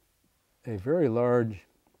a very large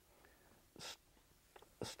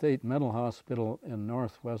state mental hospital in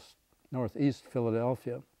northeast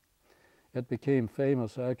Philadelphia. It became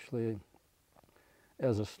famous actually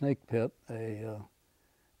as a snake pit.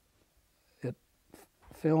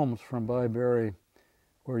 Films from Byberry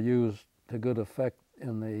were used to good effect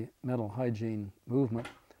in the mental hygiene movement,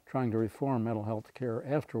 trying to reform mental health care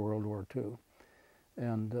after World War II.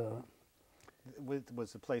 And the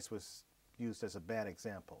place was used as a bad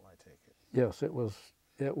example, I take it. Yes, it was.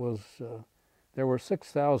 There were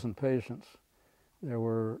 6,000 patients. There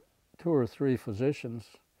were 2 or 3 physicians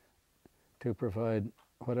to provide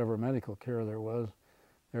whatever medical care there was.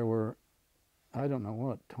 There were, I don't know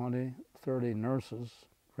what, 20, 30 nurses,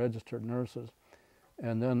 registered nurses,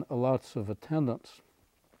 and then lots of attendants.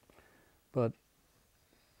 But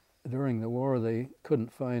during the war, they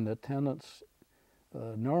couldn't find attendants.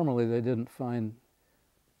 Normally, they didn't find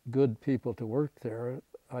good people to work there.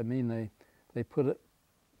 I mean, they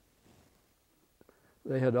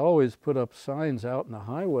had always put up signs out in the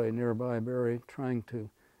highway near Byberry trying to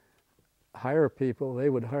hire people. They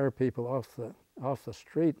would hire people off the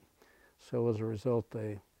street. So as a result,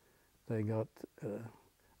 they got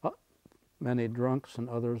many drunks and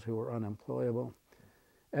others who were unemployable.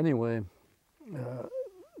 Anyway,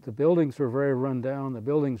 the buildings were very run down. The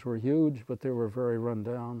buildings were huge, but they were very run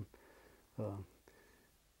down.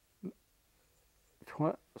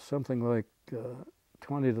 Something like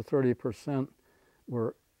 20 to 30%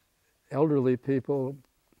 were elderly people,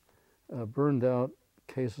 burned out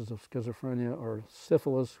cases of schizophrenia or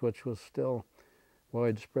syphilis, which was still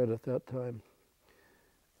widespread at that time.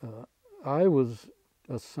 I was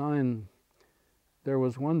assigned there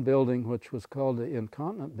was one building which was called the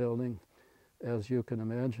Incontinent Building. As you can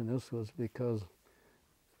imagine, this was because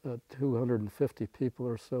 250 people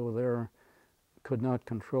or so there could not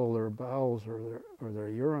control their bowels or their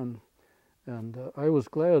urine. And I was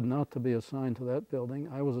glad not to be assigned to that building.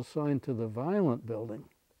 I was assigned to the Violent Building.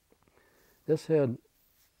 This had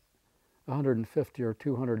 150 or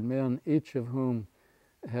 200 men, each of whom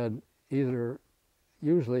had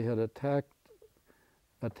usually had attacked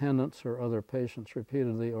attendants or other patients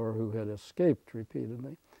repeatedly, or who had escaped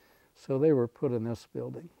repeatedly. So they were put in this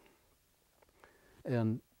building.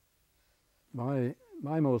 And my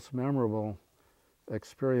most memorable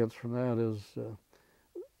experience from that is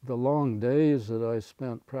the long days that I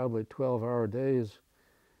spent, probably 12-hour days,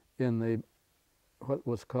 in what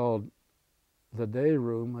was called the day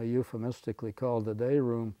room. I euphemistically called the day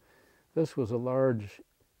room. This was a large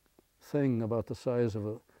thing about the size of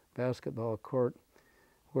a basketball court,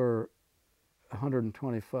 where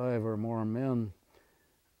 125 or more men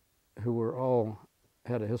who were all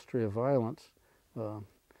had a history of violence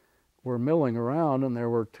were milling around, and there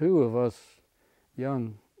were two of us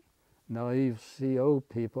young, naive CO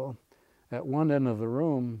people at one end of the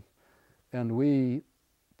room, and we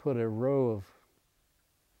put a row of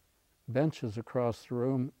benches across the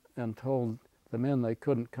room and told the men they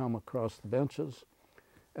couldn't come across the benches.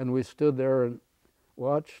 And we stood there and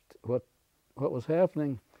watched what was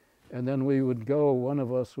happening, and then we would go, one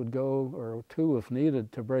of us would go, or two if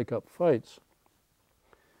needed, to break up fights,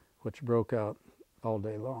 which broke out all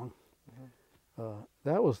day long. Mm-hmm.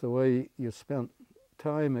 That was the way you spent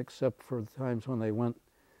time, except for the times when they went,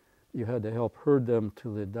 you had to help herd them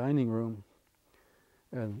to the dining room.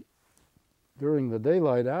 And during the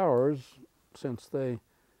daylight hours, since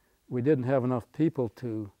we didn't have enough people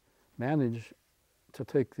to manage to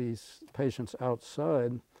take these patients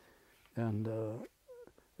outside, and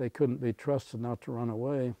they couldn't be trusted not to run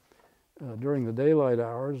away. During the daylight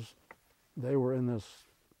hours, they were in this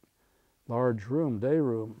large room, day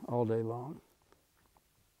room, all day long.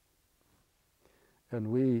 And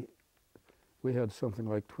we had something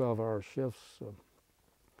like 12-hour shifts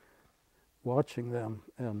watching them.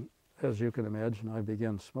 And as you can imagine, I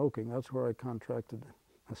began smoking. That's where I contracted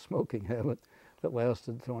a smoking habit that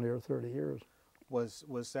lasted 20 or 30 years. Was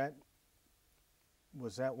that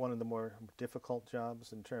one of the more difficult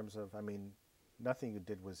jobs in terms of, I mean, nothing you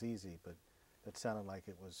did was easy, but that sounded like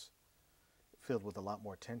it was filled with a lot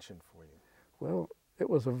more tension for you? Well, it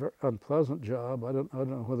was a very unpleasant job. I don't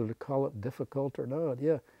know whether to call it difficult or not.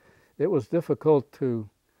 Yeah, it was difficult to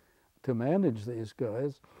manage these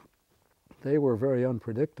guys. They were very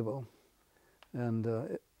unpredictable,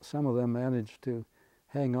 and some of them managed to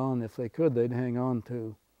hang on. If they could, they'd hang on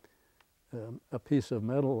to a piece of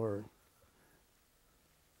metal or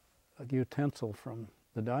a utensil from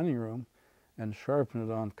the dining room and sharpen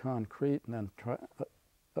it on concrete, and then try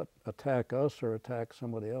attack us or attack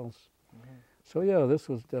somebody else. Mm-hmm. So yeah, this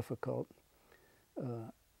was difficult.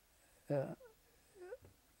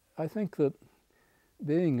 I think that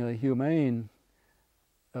being a humane,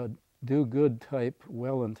 do-good type,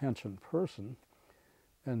 well-intentioned person,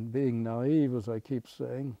 and being naive, as I keep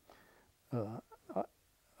saying,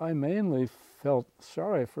 I mainly felt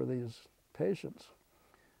sorry for these patients.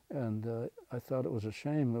 And I thought it was a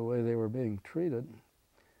shame the way they were being treated.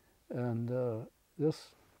 And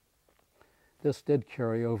this did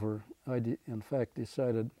carry over. I, in fact,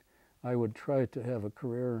 decided I would try to have a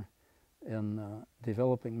career in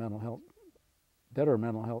developing better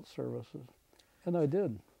mental health services, and I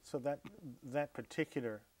did. So that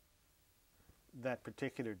particular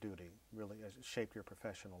duty really shaped your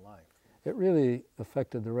professional life. It really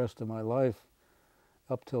affected the rest of my life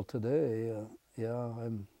up till today.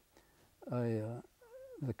 The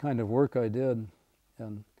kind of work I did,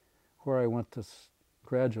 and where I went to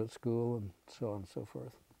graduate school, and so on and so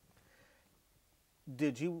forth.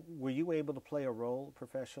 Were you able to play a role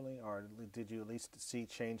professionally, or did you at least see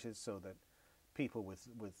changes so that people with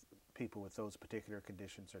those particular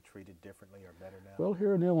conditions are treated differently or better now? Well,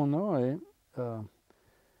 here in Illinois,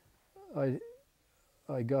 I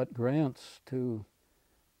got grants to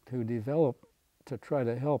try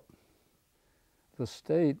to help the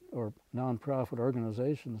state or nonprofit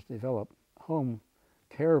organizations develop home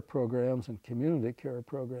care programs and community care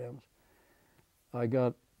programs.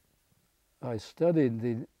 I studied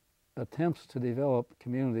the attempts to develop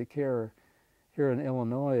community care here in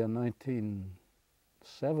Illinois in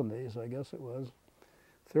 1970s, I guess it was,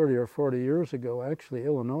 30 or 40 years ago. Actually,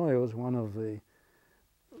 Illinois was one of the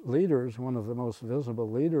leaders, one of the most visible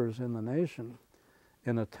leaders in the nation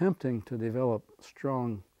in attempting to develop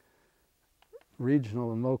strong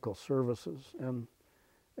regional and local services. And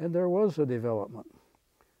And there was a development.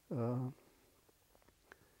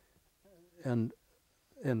 And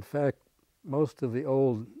in fact, most of the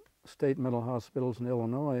old state mental hospitals in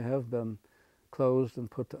Illinois have been closed and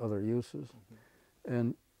put to other uses. Mm-hmm.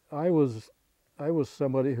 And I was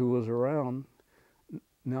somebody who was around,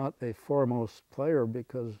 not a foremost player,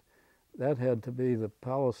 because that had to be the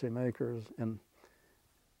policymakers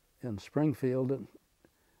in Springfield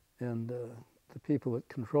and the people that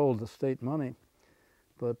controlled the state money.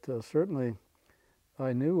 But certainly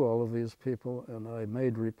I knew all of these people, and I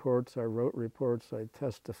made reports, I wrote reports, I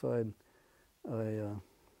testified, et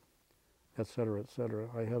cetera, et cetera.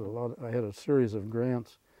 I had a series of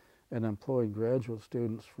grants and employed graduate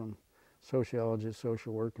students from sociology,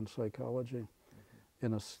 social work, and psychology.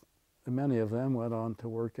 Mm-hmm. Many of them went on to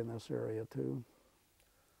work in this area too.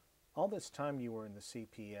 All this time you were in the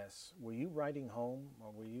CPS, were you writing home,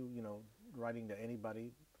 or were you, writing to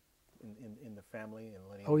anybody in the family and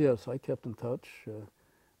letting? Oh yes, I kept in touch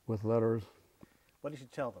with letters. What did you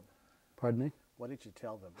tell them? Pardon me? What did you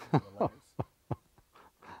tell them in the letters?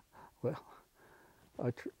 Well,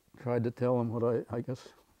 I tried to tell them what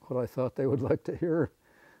I thought they would like to hear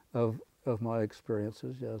of my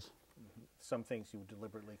experiences. Yes. Mm-hmm. Some things you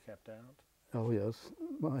deliberately kept out. Oh yes,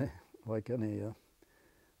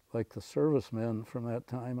 like the servicemen from that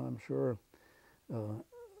time, I'm sure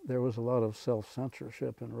there was a lot of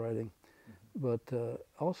self-censorship in writing. Mm-hmm. But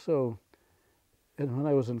also, and when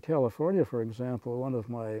I was in California, for example, one of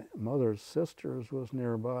my mother's sisters was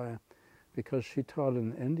nearby because she taught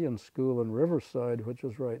in an Indian school in Riverside, which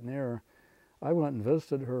was right near. I went and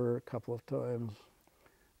visited her a couple of times,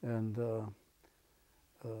 and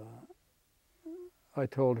I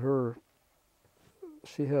told her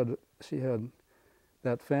she had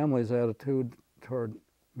that family's attitude toward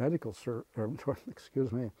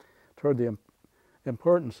toward the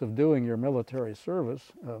importance of doing your military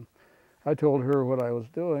service. I told her what I was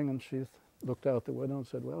doing, and she looked out the window and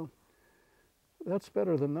said, "Well, that's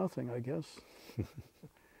better than nothing, I guess."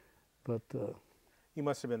 But you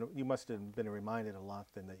must have been reminded a lot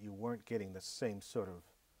then that you weren't getting the same sort of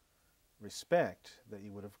respect that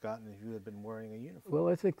you would have gotten if you had been wearing a uniform. Well,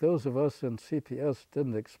 I think those of us in CPS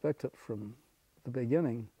didn't expect it from the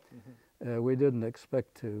beginning. Mm-hmm. We didn't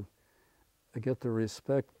expect to get the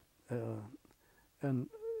respect, and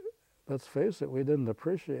let's face it, we didn't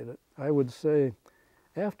appreciate it. I would say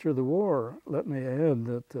after the war, let me add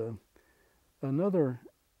that another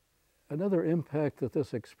impact that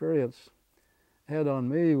this experience had on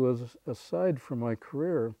me was, aside from my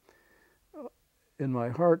career, in my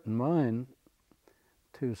heart and mind,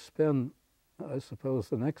 to spend, I suppose,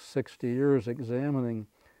 the next 60 years examining,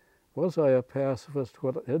 was I a pacifist?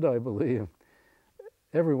 What did I believe?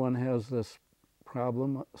 Everyone has this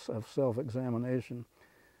problem of self-examination,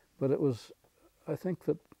 but it was, I think,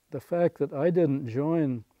 that the fact that I didn't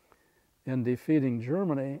join in defeating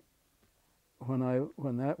Germany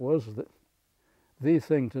when that was the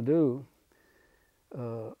thing to do.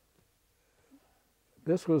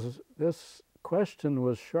 This question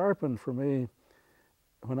was sharpened for me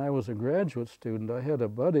when I was a graduate student. I had a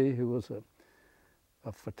buddy who was a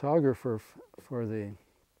photographer for the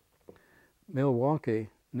Milwaukee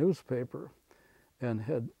newspaper and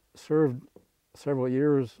had served several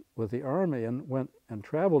years with the Army and went and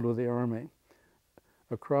traveled with the Army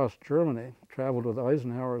across Germany, traveled with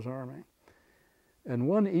Eisenhower's Army. And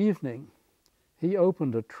one evening, he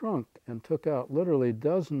opened a trunk and took out literally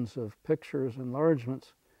dozens of pictures,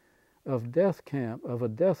 enlargements of a death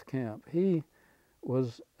camp. He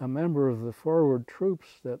was a member of the forward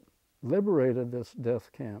troops that liberated this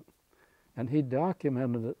death camp, and he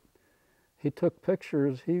documented it. He took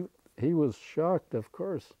pictures. He was shocked, of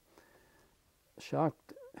course,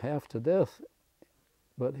 shocked half to death,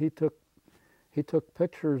 but he took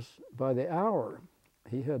pictures by the hour.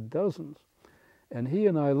 He had dozens, and he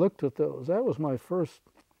and I looked at those. That was my first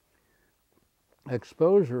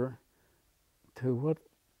exposure to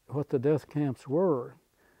what the death camps were.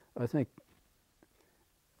 I think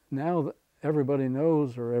now that everybody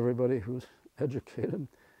knows, or everybody who's educated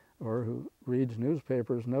or who reads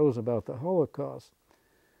newspapers knows about the Holocaust.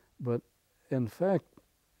 But in fact,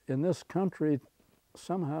 in this country,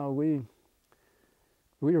 somehow we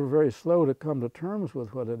were very slow to come to terms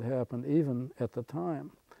with what had happened, even at the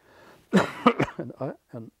time.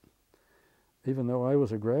 and even though I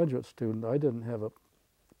was a graduate student, I didn't have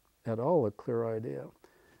at all a clear idea.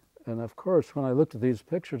 And of course, when I looked at these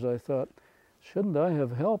pictures, I thought, shouldn't I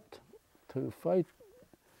have helped to fight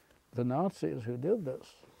the Nazis who did this?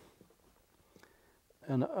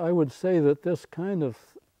 And I would say that this kind of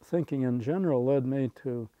thinking in general led me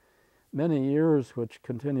to many years, which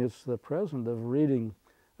continues to the present, of reading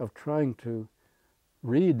of trying to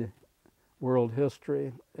read world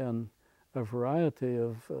history and a variety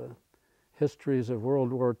of histories of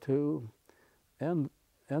World War II and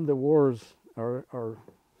the wars, our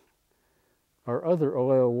other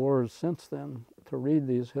oil wars since then, to read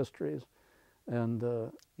these histories. And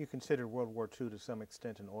you consider World War II to some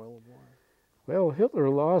extent an oil war? well, Hitler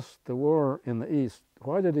lost the war in the East.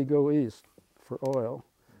 Why did he go east? For oil.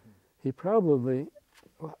 He probably,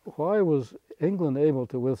 why was England able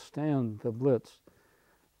to withstand the Blitz?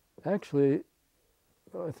 Actually,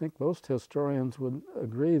 I think most historians would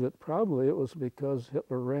agree that probably it was because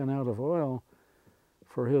Hitler ran out of oil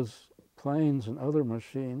for his planes and other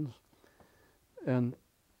machines. And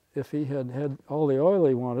if he had had all the oil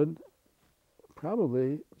he wanted,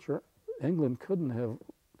 probably England couldn't have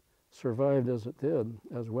survived as it did,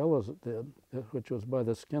 as well as it did, which was by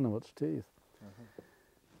the skin of its teeth.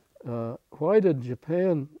 Why did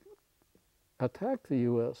Japan attack the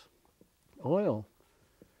U.S.? Oil.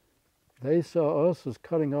 They saw us as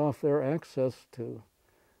cutting off their access to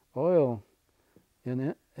oil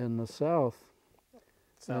in the south.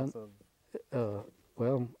 South of?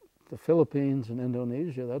 Well, the Philippines and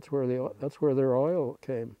Indonesia. That's where their oil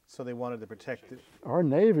came. So they wanted to protect it. Our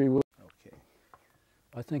Navy was. Okay.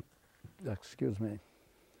 I think. Excuse me.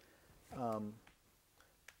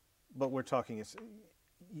 But we're talking.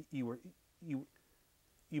 You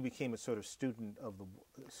became a sort of student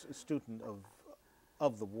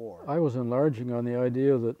of the war. I was enlarging on the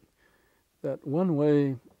idea that one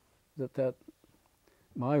way that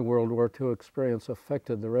my World War II experience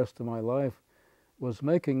affected the rest of my life was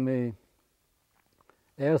making me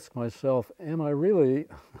ask myself, am I really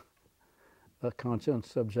a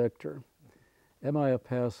conscientious objector? Am I a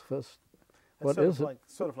pacifist? What is it?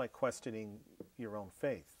 Sort of like questioning your own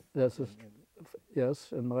faith.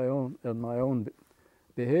 Yes, and my own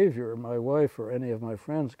behavior. My wife or any of my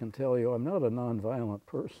friends can tell you I'm not a nonviolent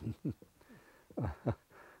person,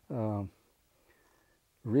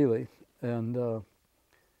 really, and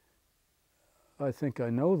I think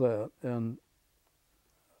I know that, and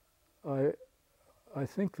I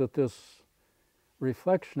think that this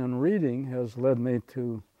reflection and reading has led me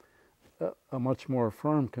to a much more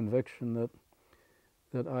firm conviction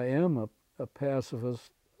that I am a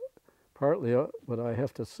pacifist. Partly, but I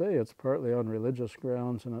have to say it's partly on religious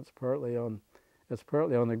grounds, and it's partly on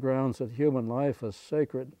the grounds that human life is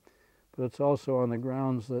sacred, but it's also on the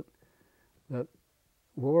grounds that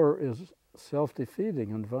war is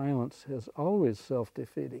self-defeating and violence is always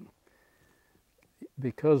self-defeating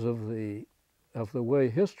because of the way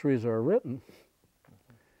histories are written,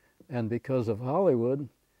 and because of Hollywood.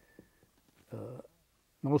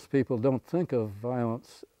 Most people don't think of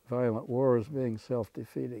violent wars being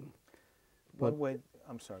self-defeating. One way,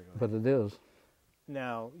 I'm sorry. Go ahead. But it is.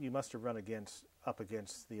 Now, you must have run up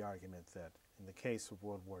against the argument that in the case of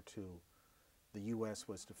World War II, the U.S.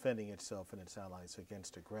 was defending itself and its allies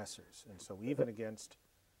against aggressors, and so even against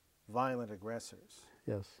violent aggressors,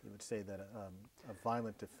 yes, you would say that a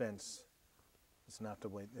violent defense is not the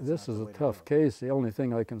way. This is a tough case. The only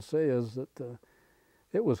thing I can say is that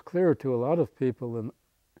it was clear to a lot of people in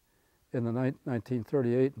the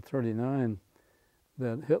 1938 and 39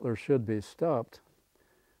 that Hitler should be stopped,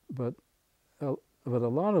 but a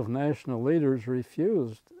lot of national leaders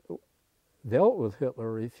dealt with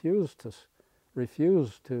Hitler,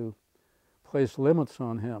 refused to place limits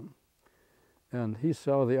on him, and he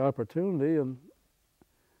saw the opportunity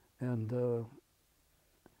and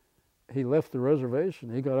he left the reservation.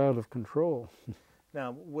 He got out of control.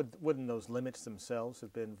 Now, wouldn't those limits themselves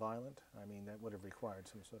have been violent? I mean, that would have required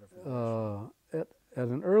some sort of. At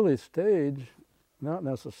an early stage, not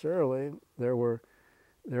necessarily.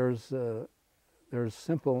 There's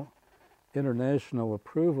simple international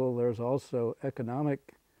approval. There's also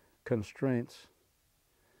economic constraints,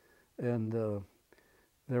 and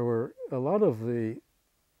there were a lot of the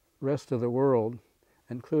rest of the world,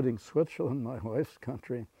 including Switzerland, my wife's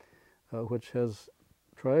country, which has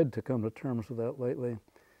tried to come to terms with that lately,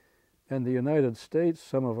 and the United States,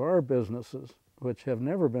 some of our businesses, which have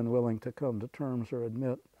never been willing to come to terms or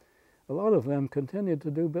admit, a lot of them continued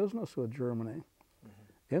to do business with Germany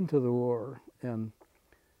into the war. And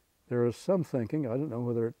there is some thinking, I don't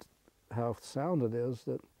know how sound it is,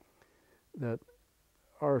 that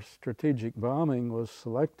our strategic bombing was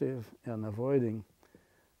selective and avoiding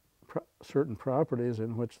certain properties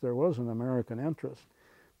in which there was an American interest.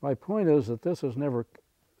 My point is that this has never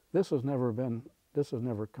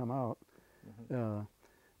come out,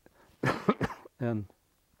 and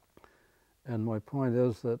my point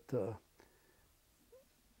is that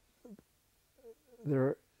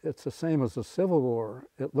it's the same as the Civil War.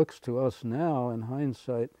 It looks to us now, in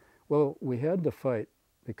hindsight, well, we had to fight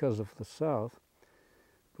because of the South,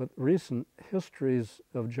 but recent histories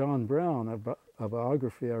of John Brown, a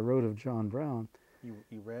biography I wrote of John Brown.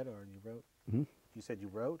 You read or you wrote? Hmm? You said you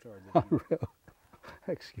wrote or I did you? wrote.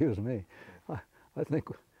 Excuse me. I think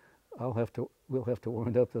we'll have to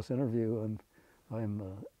wind up this interview, and I'm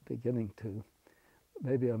beginning to.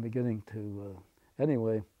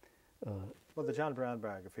 Anyway. Well, the John Brown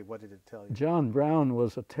biography, what did it tell you? John Brown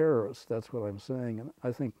was a terrorist, that's what I'm saying, and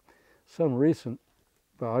I think some recent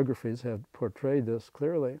biographies have portrayed this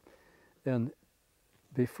clearly. And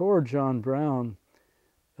before John Brown,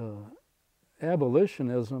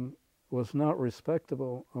 abolitionism was not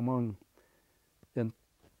respectable among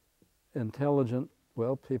intelligent,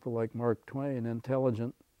 well, people like Mark Twain,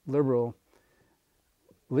 intelligent liberal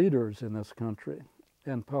leaders in this country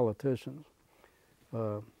and politicians.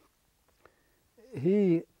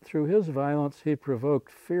 Through his violence, he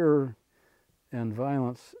provoked fear and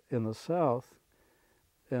violence in the South,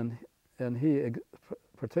 and he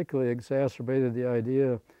particularly exacerbated the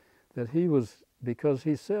idea that because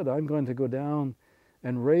he said, I'm going to go down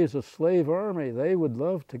and raise a slave army. They would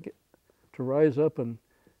love to rise up and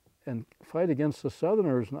fight against the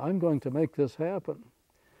Southerners, and I'm going to make this happen.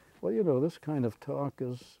 Well, you know, this kind of talk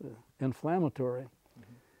is inflammatory.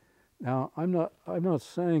 Mm-hmm. Now, I'm not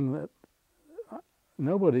saying that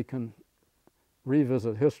nobody can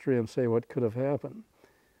revisit history and say what could have happened,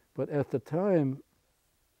 but at the time,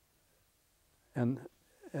 and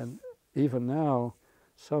even now,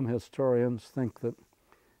 some historians think that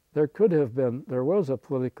there was a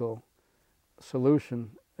political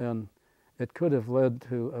solution, and it could have led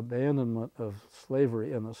to abandonment of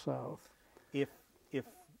slavery in the South. If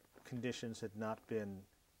conditions had not been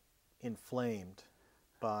inflamed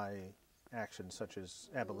by actions such as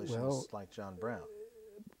abolitionists like John Brown.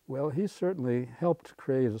 Well, he certainly helped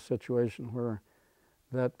create a situation where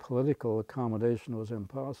that political accommodation was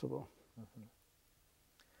impossible. Mm-hmm.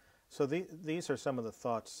 So these are some of the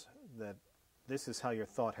thoughts that this is how your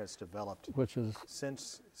thought has developed, which is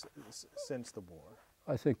since the war.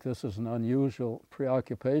 I think this is an unusual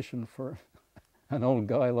preoccupation for an old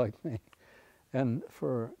guy like me, and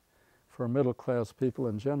for middle-class people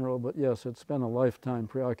in general. But yes, it's been a lifetime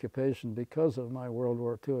preoccupation because of my World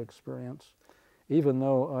War II experience. Even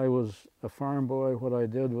though I was a farm boy, what I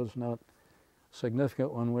did was not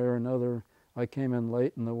significant one way or another. I came in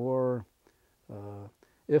late in the war.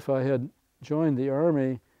 If I had joined the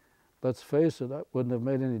Army, let's face it, that wouldn't have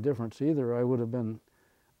made any difference either. I would have been,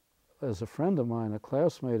 as a friend of mine, a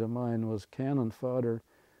classmate of mine, was cannon fodder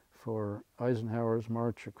for Eisenhower's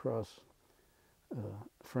march across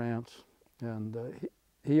France, and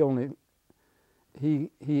he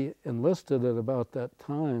enlisted at about that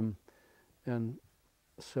time, and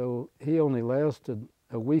so he only lasted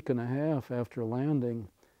a week and a half after landing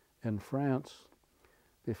in France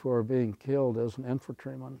before being killed as an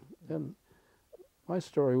infantryman. And my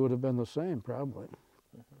story would have been the same, probably,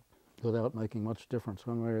 without making much difference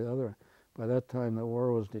one way or the other. By that time, the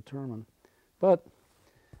war was determined. But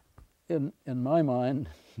in my mind,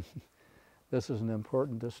 this is an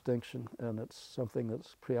important distinction, and it's something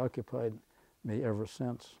that's preoccupied me ever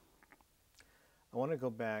since. I want to go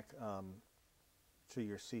back to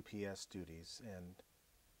your CPS duties and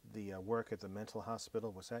the work at the mental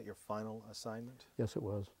hospital. Was that your final assignment? Yes, it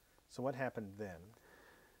was. So what happened then?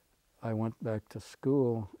 I went back to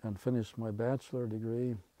school and finished my bachelor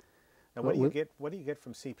degree. Now, what do you get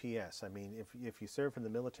from CPS? I mean, if you serve in the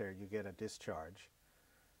military, you get a discharge,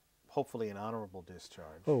 hopefully an honorable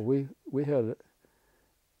discharge. Oh, we had,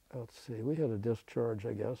 let's see, we had a discharge,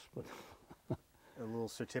 I guess, but a little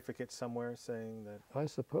certificate somewhere saying that. I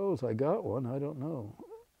suppose I got one. I don't know,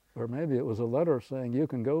 or maybe it was a letter saying you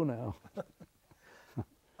can go now.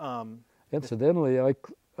 Incidentally,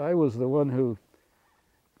 I was the one who.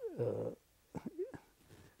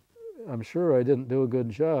 I'm sure I didn't do a good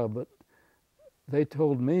job, but they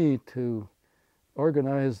told me to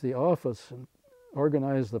organize the office and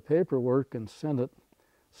organize the paperwork and send it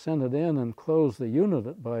in and close the unit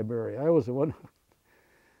at Byberry. I was the one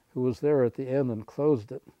who was there at the end and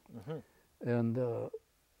closed it. Mm-hmm. And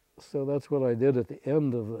so that's what I did at the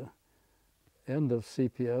end of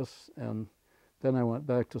CPS, and then I went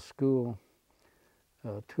back to school.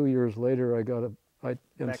 2 years later, I got back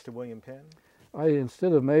to William Penn?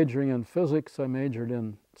 Instead of majoring in physics, I majored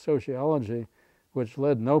in sociology, which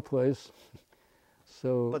led no place.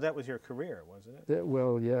 So. But that was your career, wasn't it?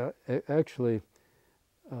 Well, yeah. Actually,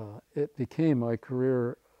 it became my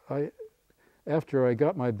career. After I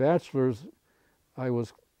got my bachelor's, I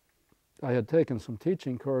was I had taken some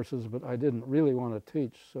teaching courses, but I didn't really want to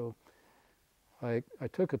teach, so I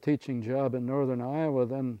took a teaching job in northern Iowa,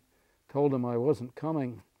 then told them I wasn't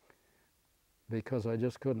coming because I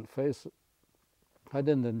just couldn't face it. I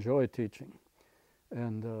didn't enjoy teaching,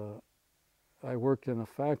 and I worked in a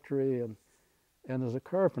factory and as a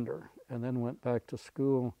carpenter, and then went back to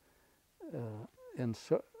school and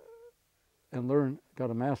got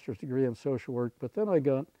a master's degree in social work. But then I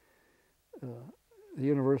got the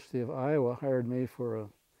University of Iowa hired me for a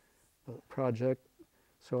project,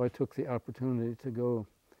 so I took the opportunity to go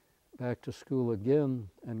back to school again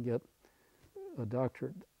and get a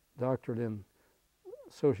doctorate in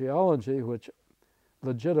sociology, which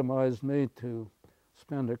legitimized me to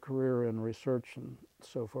spend a career in research and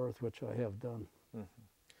so forth, which I have done. Mm-hmm.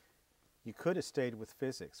 You could have stayed with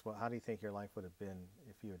physics. Well, how do you think your life would have been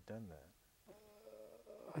if you had done that?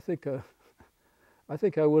 I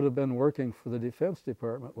think I would have been working for the Defense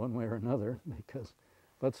Department one way or another, because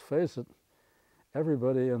let's face it,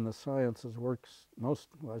 everybody in the sciences works well,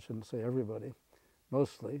 I shouldn't say everybody,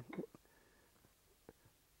 mostly.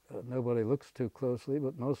 Nobody looks too closely,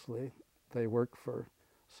 but mostly they work for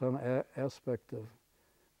some aspect of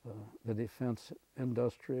the defense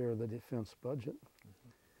industry or the defense budget.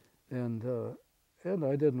 Mm-hmm. And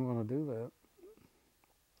I didn't want to do that.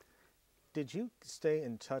 Did you stay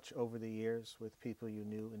in touch over the years with people you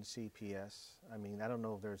knew in CPS? I mean, I don't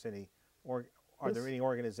know if there's any, are there any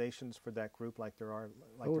organizations for that group like there are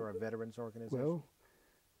veterans organizations? Well,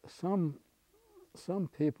 some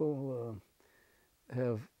people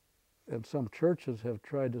have, and some churches have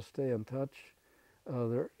tried to stay in touch.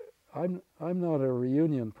 I'm not a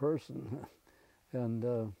reunion person,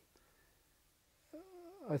 and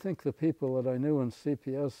I think the people that I knew in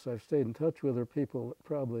CPS I've stayed in touch with are people that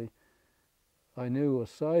probably I knew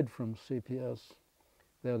aside from CPS,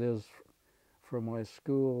 that is, from my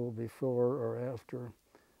school before or after.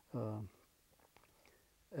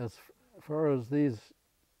 As far as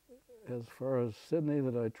Sydney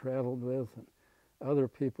that I traveled with and other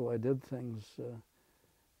people I did things,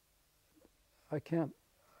 I can't,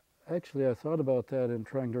 actually I thought about that in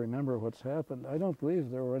trying to remember what's happened. I don't believe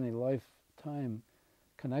there were any lifetime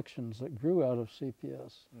connections that grew out of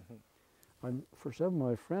CPS. Mm-hmm. For some of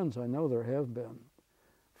my friends, I know there have been.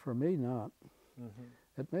 For me, not. Mm-hmm.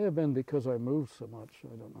 It may have been because I moved so much.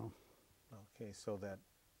 I don't know. Okay, so that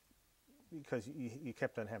because you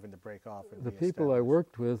kept on having to break off. And the people I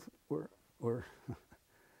worked with were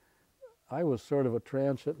I was sort of a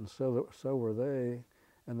transit, and so were they,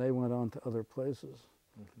 and they went on to other places.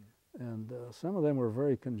 Mm-hmm. And some of them were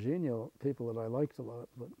very congenial people that I liked a lot,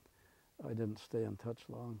 but I didn't stay in touch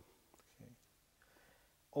long.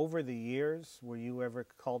 Over the years, were you ever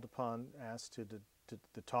called upon, asked to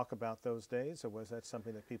talk about those days, or was that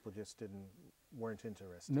something that people just weren't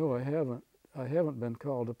interested in? No, I haven't. I haven't been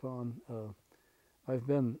called upon. I've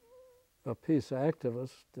been a peace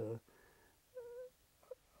activist.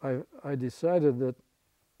 I decided that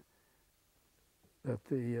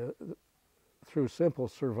through simple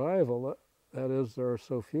survival, that is, there are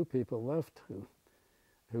so few people left who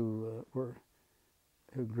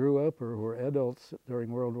grew up or were adults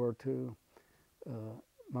during World War II.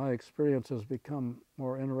 My experience has become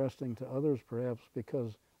more interesting to others, perhaps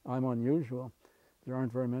because I'm unusual. There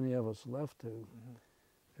aren't very many of us left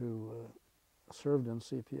who served in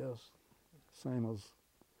CPS, same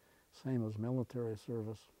as military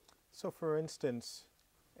service. So, for instance,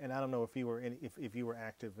 and I don't know if you were if you were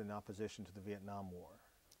active in opposition to the Vietnam War.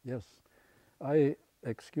 Yes,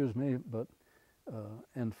 excuse me, but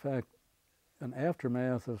in fact, an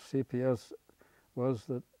aftermath of CPS was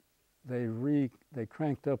that they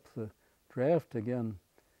cranked up the draft again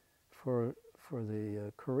for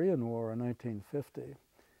the Korean War in 1950,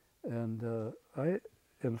 and I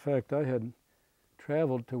had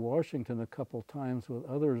traveled to Washington a couple times with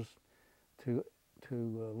others to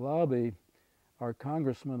lobby our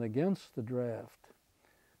congressman against the draft,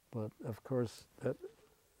 but of course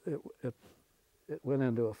it went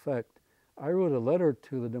into effect. I wrote a letter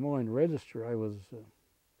to the Des Moines Register. I was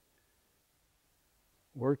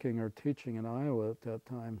working or teaching in Iowa at that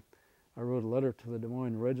time. I wrote a letter to the Des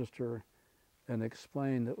Moines Register and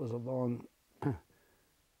explained, it was a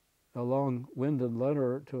long-winded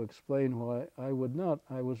letter to explain why I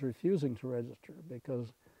was refusing to register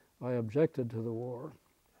because I objected to the war.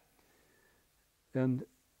 And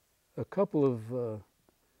a couple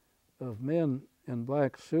of men in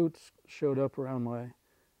black suits showed up around my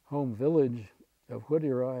home village of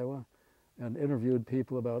Whittier, Iowa, and interviewed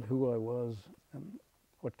people about who I was and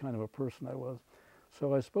what kind of a person I was.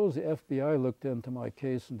 So I suppose the FBI looked into my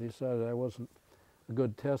case and decided I wasn't a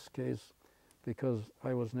good test case. because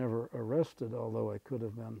I was never arrested, although I could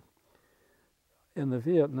have been. In the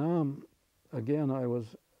Vietnam, again,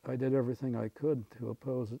 I did everything I could to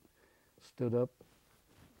oppose it.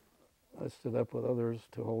 I stood up with others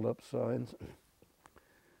to hold up signs.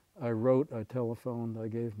 I wrote, I telephoned, I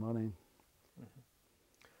gave money. Mm-hmm.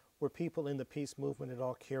 Were people in the peace movement at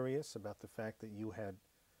all curious about the fact that you had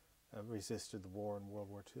resisted the war in World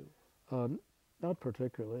War II? Not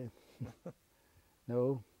particularly.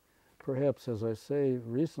 No. Perhaps, as I say,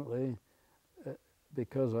 recently,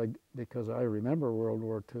 because I remember World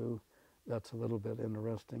War II, that's a little bit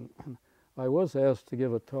interesting. I was asked to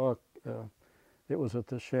give a talk. It was at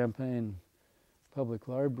the Champaign Public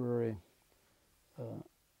Library.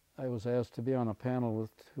 I was asked to be on a panel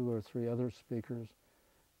with 2 or 3 other speakers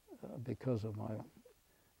because of my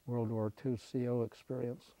World War II CO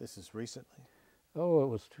experience. This is recently? Oh, it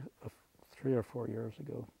was 3 or 4 years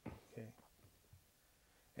ago. Okay.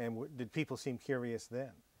 And did people seem curious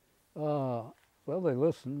then? Well, they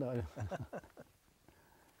listened.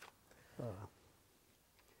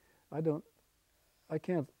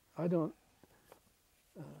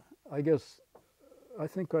 I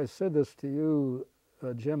think I said this to you,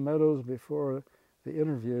 Jim Meadows, before the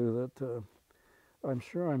interview, that I'm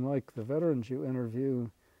sure I'm like the veterans you interview.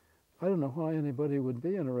 I don't know why anybody would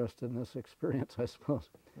be interested in this experience, I suppose.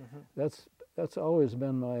 Mm-hmm. That's always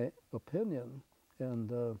been my opinion,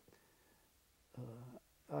 and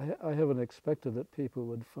I haven't expected that people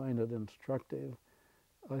would find it instructive.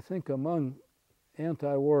 I think among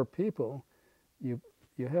anti-war people, you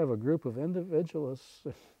have a group of individualists.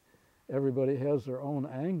 Everybody has their own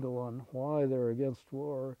angle on why they're against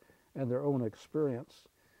war and their own experience,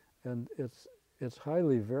 and it's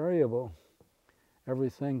highly variable.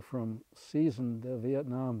 Everything from seasoned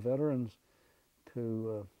Vietnam veterans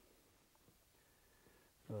to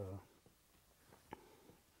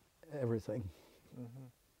everything.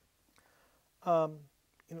 Mm-hmm.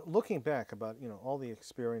 Looking back about all the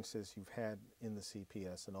experiences you've had in the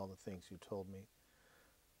CPS and all the things you told me,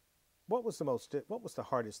 what was the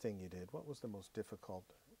hardest thing you did? What was the most difficult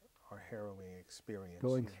or harrowing experience?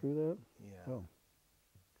 Going through that? Yeah. Oh.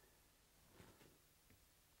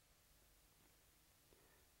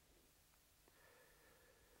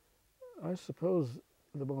 I suppose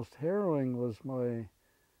the most harrowing was my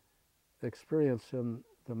experience in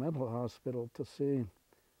the mental hospital, to see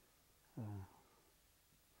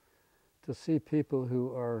people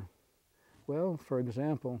who are, well, for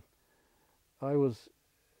example, I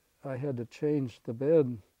had to change the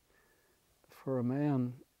bed for a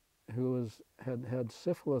man who had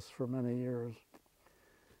syphilis for many years.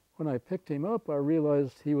 When I picked him up, I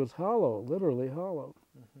realized he was hollow, literally hollow.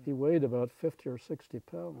 Mm-hmm. He weighed about 50 or 60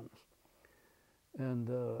 pounds. And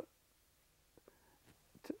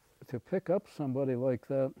to pick up somebody like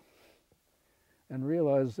that and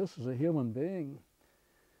realize this is a human being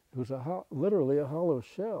who's literally a hollow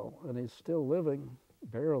shell, and he's still living,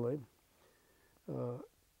 barely,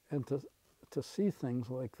 and to see things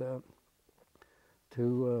like that,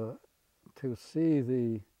 to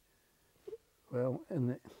see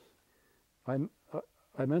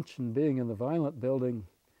I mentioned being in the violent building.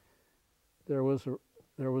 There was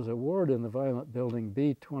a ward in the violent building,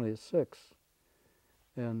 B26,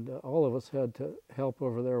 and all of us had to help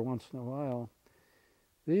over there once in a while.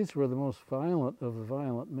 These were the most violent of the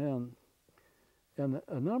violent men, and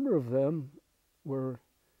a number of them were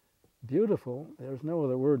beautiful, there's no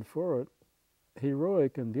other word for it,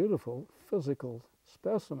 heroic and beautiful physical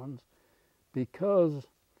specimens, because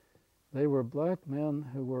they were black men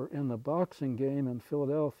who were in the boxing game in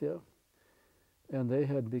Philadelphia, and they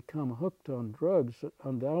had become hooked on drugs,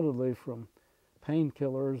 undoubtedly from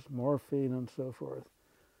painkillers, morphine, and so forth.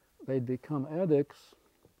 They'd become addicts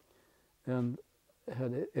and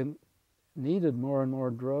needed more and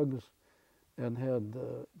more drugs and had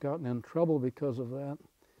gotten in trouble because of that.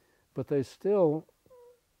 But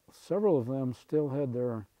several of them still had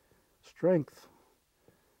their strength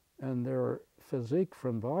and their physique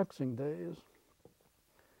from boxing days.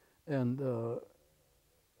 And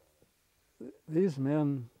these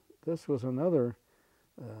men, this was another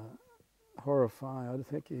horrifying, I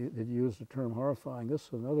think you'd use the term horrifying,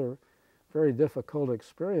 this was another very difficult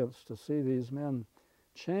experience, to see these men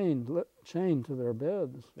chained to their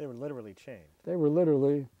beds. They were literally chained.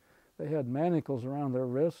 They had manacles around their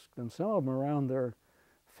wrists, and some of them around their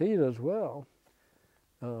feet as well.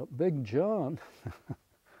 Big John,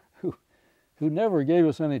 who never gave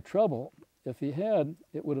us any trouble. If he had,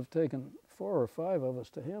 it would have taken 4 or 5 of us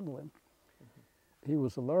to handle him. Mm-hmm. He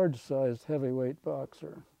was a large-sized heavyweight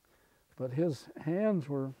boxer, but his hands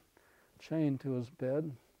were chained to his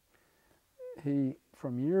bed.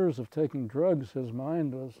 from years of taking drugs, his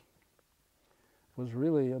mind was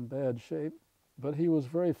really in bad shape, but he was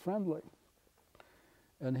very friendly.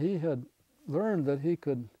 And he had learned that he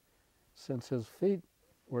could, since his feet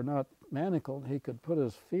were not manacled, he could put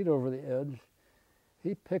his feet over the edge.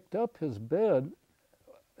 He picked up his bed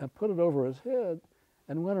and put it over his head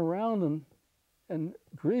and went around and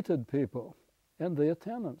greeted people and the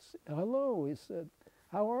attendants. "Hello," he said.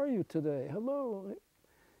 "How are you today? Hello."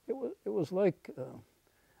 It was like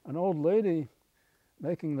an old lady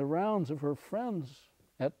making the rounds of her friends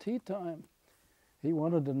at tea time. He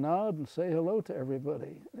wanted to nod and say hello to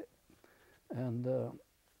everybody. And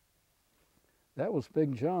that was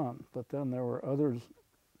Big John, but then there were others.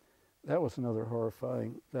 That was another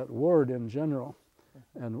horrifying, that ward in general.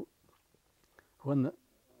 And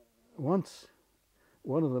once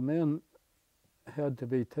one of the men had to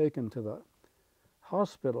be taken to the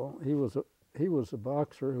hospital, he was a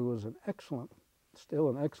boxer who was still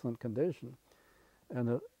in excellent condition, and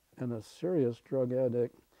a serious drug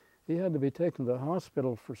addict. He had to be taken to the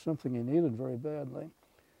hospital for something he needed very badly.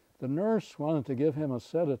 The nurse wanted to give him a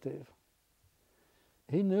sedative.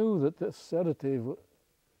 He knew that this sedative,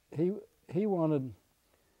 he wanted,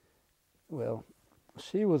 well,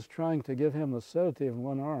 she was trying to give him the sedative in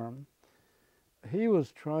one arm. He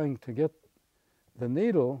was trying to get the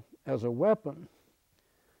needle as a weapon,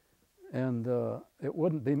 and it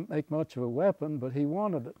wouldn't make much of a weapon, but he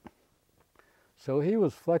wanted it. So he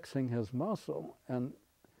was flexing his muscle and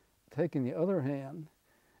taking the other hand,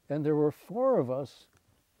 and there were 4 of us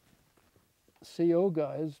CO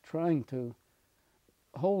guys trying to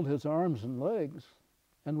hold his arms and legs,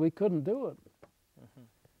 and we couldn't do it. Mm-hmm.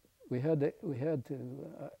 We had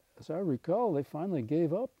to, as I recall, they finally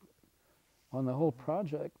gave up on the whole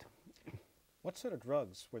project. What sort of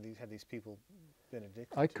drugs had these people been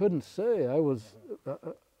addicted I to? couldn't say.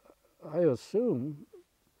 I assume,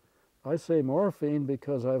 I say morphine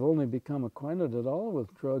because I've only become acquainted at all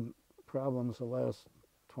with drug problems the last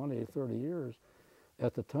 20, 30 years.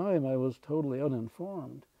 At the time, I was totally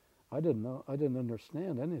uninformed. I didn't know, I didn't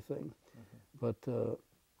understand anything. Mm-hmm. But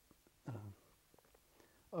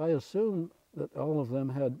I assume that all of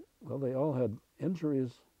them they all had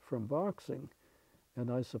injuries from boxing, and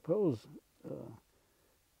I suppose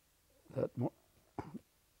that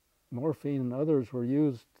morphine and others were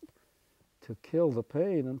used to kill the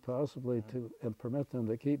pain and possibly and permit them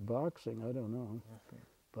to keep boxing. I don't know,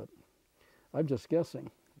 but I'm just guessing.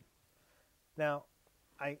 Now,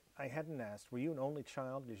 I hadn't asked, were you an only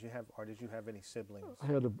child? Did you have any siblings? I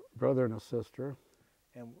had a brother and a sister.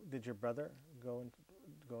 And did your brother go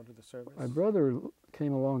into the service? My brother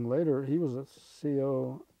came along later. He was a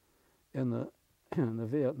CO in the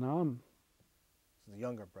Vietnam. The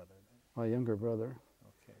younger brother. My younger brother.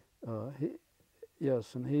 Okay.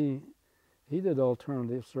 Yes, and he did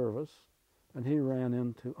alternative service, and he ran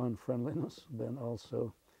into unfriendliness, then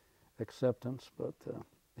also acceptance. But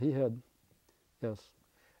he had, yes.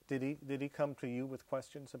 Did he come to you with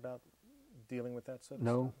questions about dealing with that sort of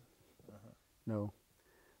stuff? No.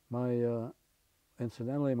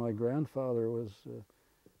 Incidentally, my grandfather was,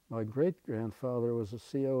 my great-grandfather was a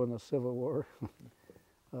CO in the Civil War.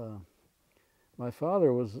 My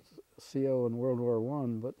father was a CO in World War I,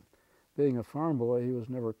 but being a farm boy, he was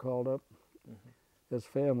never called up. Mm-hmm. His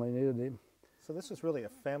family needed him. So this is really a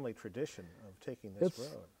family tradition of taking this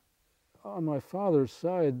road. On my father's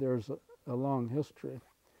side, there's a long history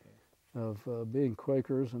of being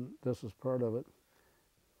Quakers, and this is part of it.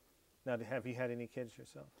 Now, have you had any kids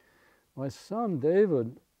yourself? My son,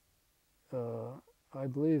 David, I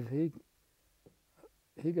believe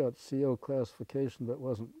he got CO classification, but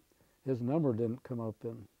his number didn't come up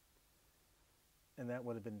in. And that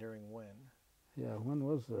would have been during when? Yeah, when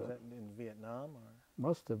was that? Was that in Vietnam, or?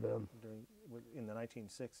 Must have been. In the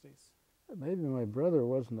 1960s? Maybe my brother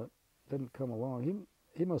didn't come along.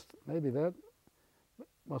 He maybe that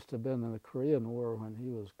must have been in the Korean War when he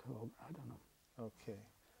was called. I don't know. Okay.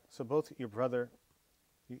 So both your brother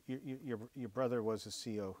was a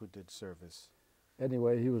CO who did service.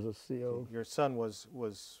 Anyway, he was a CO. Okay. Your son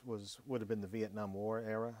would have been the Vietnam War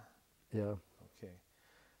era? Yeah. Okay.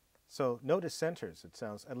 So no dissenters, it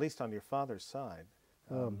sounds, at least on your father's side.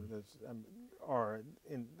 Or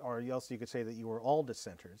else you could say that you were all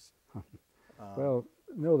dissenters. Well,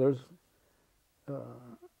 no,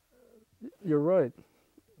 you're right.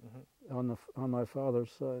 Mm-hmm. On my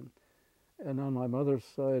father's side. And on my mother's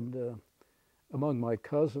side, among my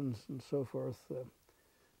cousins and so forth,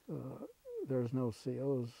 there's no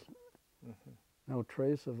COs, no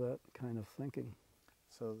trace of that kind of thinking.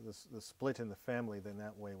 So the split in the family then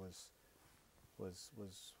that way was.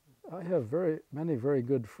 I have many very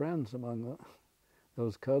good friends among the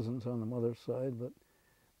those cousins on the mother's side,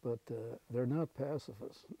 but they're not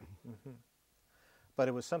pacifists. Mm-hmm. But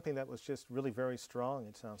it was something that was just really very strong,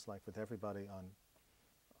 it sounds like, with everybody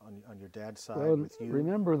on your dad's side, Well, with you.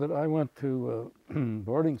 Remember that I went to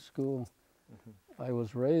boarding school. Mm-hmm.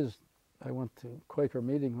 I went to Quaker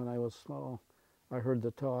meeting when I was small. I heard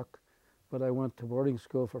the talk, but I went to boarding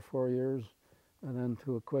school for 4 years and then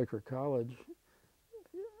to a Quaker college.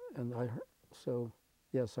 And so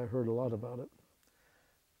yes, I heard a lot about it.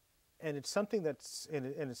 And it's something that's, and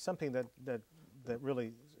it's something that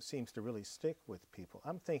really seems to really stick with people.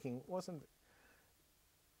 I'm thinking,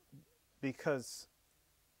 because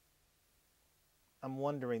I'm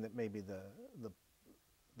wondering that maybe the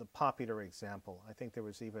popular example, I think there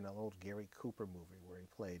was even an old Gary Cooper movie where he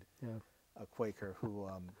played a Quaker who...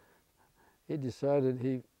 he decided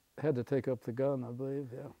he had to take up the gun, I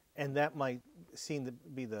believe, yeah. And that might seem to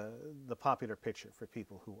be the popular picture for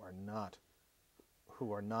people who are not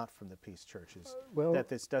from the peace churches, well, that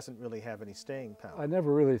this doesn't really have any staying power. I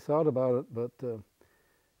never really thought about it, but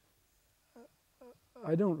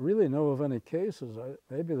I don't really know of any cases.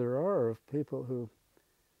 Maybe there are, of people who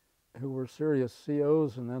were serious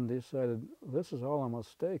COs and then decided, this is all a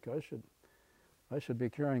mistake, I should be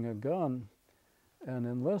carrying a gun, and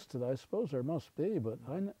enlisted. I suppose there must be, but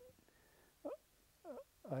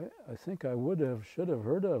I think I should have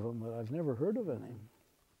heard of them, but I've never heard of any.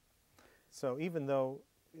 So even though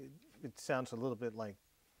it sounds a little bit like,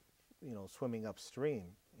 swimming upstream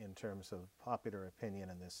in terms of popular opinion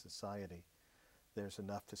in this society, there's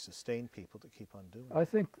enough to sustain people to keep on doing it. I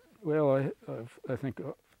think, well, I think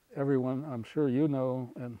everyone, I'm sure you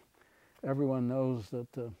know, and everyone knows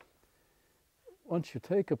that once you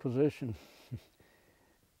take a position,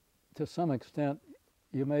 to some extent,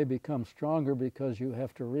 you may become stronger because you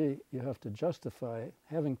have to justify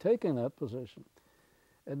having taken that position,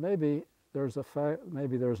 and maybe there's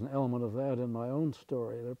an element of that in my own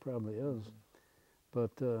story. There probably is,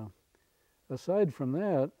 but aside from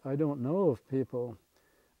that, I don't know of people.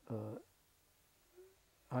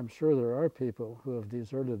 I'm sure there are people who have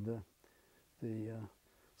deserted the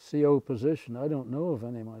CO position. I don't know of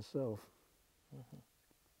any myself. Mm-hmm.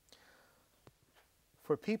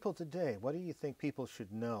 For people today, what do you think people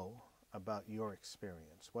should know about your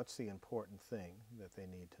experience? What's the important thing that they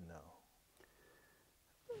need to know?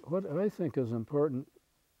 What I think is important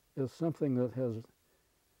is something that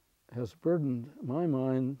has burdened my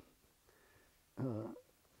mind.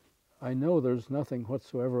 I know there's nothing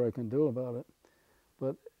whatsoever I can do about it,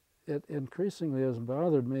 but it increasingly has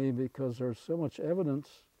bothered me because there's so much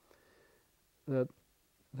evidence that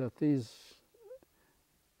these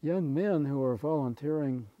young men who are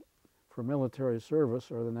volunteering for military service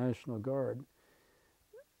or the National Guard,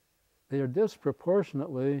 they are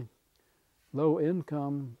disproportionately low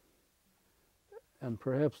income and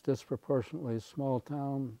perhaps disproportionately small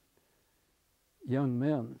town young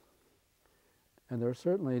men. And they're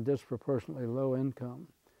certainly disproportionately low income.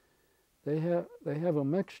 They have a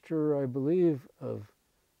mixture, I believe, of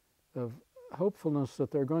hopefulness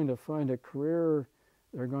that they're going to find a career,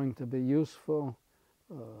 they're going to be useful,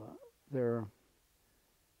 they're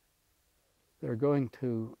going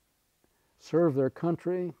to serve their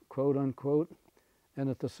country, quote unquote, and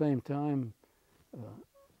at the same time,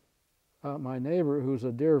 my neighbor, who's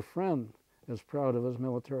a dear friend, is proud of his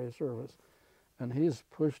military service, and he's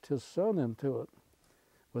pushed his son into it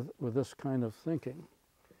with this kind of thinking.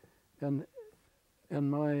 And in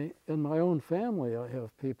my own family, I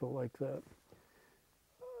have people like that.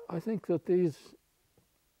 I think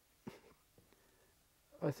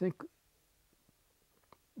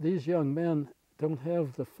these young men don't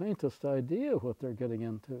have the faintest idea what they're getting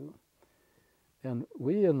into. And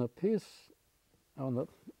we on the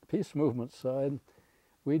peace movement side,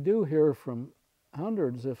 we do hear from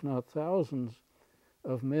hundreds, if not thousands,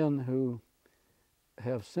 of men who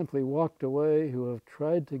have simply walked away, who have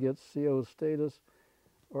tried to get CO status,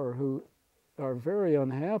 or who are very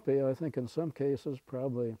unhappy. I think in some cases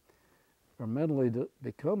probably are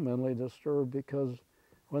become mentally disturbed because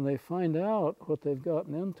when they find out what they've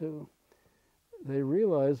gotten into, they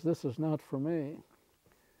realize this is not for me.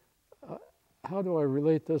 How do I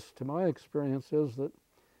relate this to my experience is that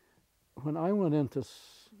when I went into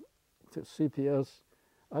CPS,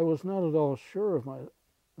 I was not at all sure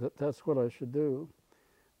that that's what I should do.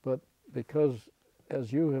 But because,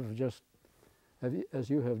 as you have just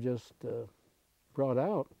brought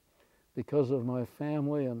out, because of my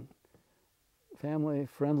family and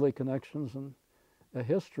family-friendly connections and a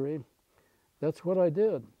history, that's what I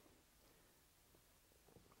did.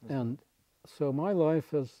 Mm-hmm. And so my life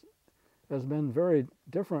has been very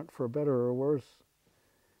different, for better or worse,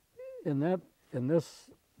 in that in this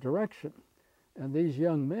direction. And these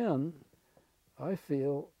young men, I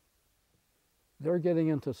feel, they're getting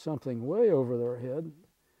into something way over their head.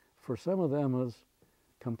 For some of them is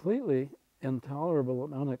completely intolerable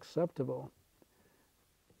and unacceptable.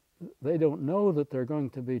 They don't know that they're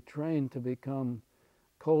going to be trained to become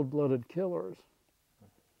cold-blooded killers.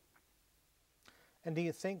 And do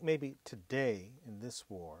you think maybe today in this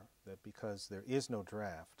war, that because there is no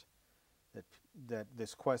draft, that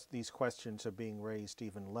these questions are being raised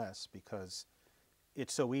even less because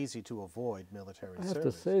it's so easy to avoid military service? I have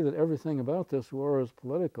to say that everything about this war is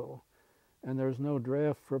political, and there's no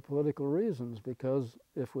draft for political reasons, because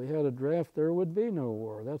if we had a draft, there would be no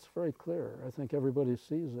war. That's very clear. I think everybody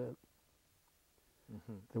sees that.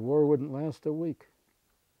 Mm-hmm. The war wouldn't last a week.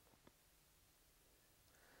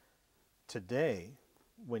 Today,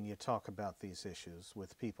 when you talk about these issues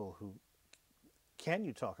with people who, can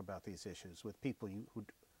you talk about these issues with people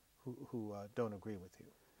who don't agree with you?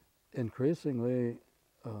 Increasingly,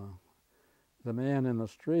 the man in the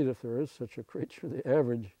street, if there is such a creature, the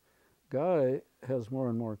average guy, has more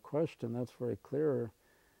and more question. That's very clear.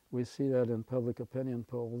 We see that in public opinion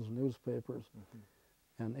polls, newspapers.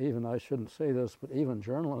 Mm-hmm. And even, I shouldn't say this, but even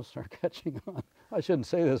journalists are catching on. I shouldn't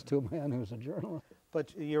say this to a man who's a journalist.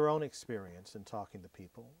 But your own experience in talking to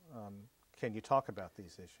people, can you talk about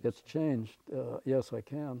these issues? It's changed. Yes, I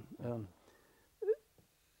can.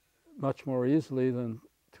 Much more easily than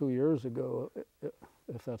 2 years ago,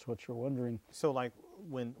 if that's what you're wondering. So, like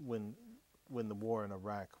when the war in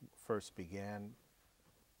Iraq first began,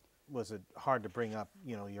 was it hard to bring up,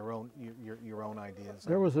 your own ideas?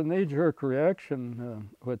 There was a knee-jerk reaction,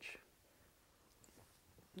 which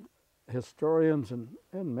historians and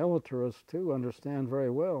militarists too understand very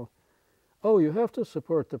well. Oh, you have to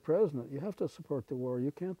support the president. You have to support the war.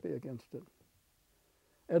 You can't be against it.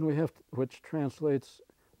 And we have to, which translates,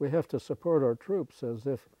 we have to support our troops, as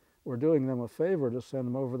if we're doing them a favor to send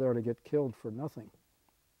them over there to get killed for nothing.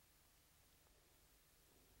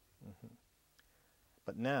 Mm-hmm.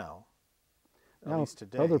 But now, at least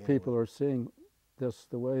today, other people are seeing this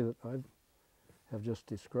the way that I have just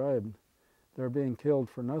described. They're being killed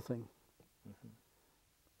for nothing.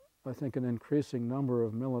 Mm-hmm. I think an increasing number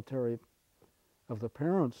of the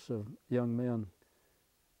parents of young men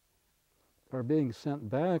are being sent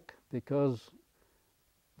back because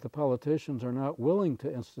the politicians are not willing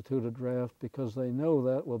to institute a draft, because they know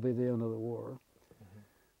that will be the end of the war. Mm-hmm.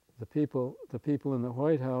 The people in the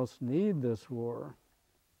White House need this war,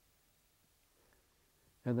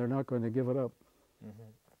 and they're not going to give it up.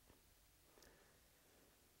 Mm-hmm.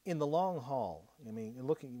 In the long haul, I mean,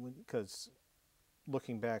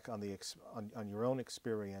 looking back on on your own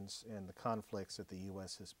experience and the conflicts that the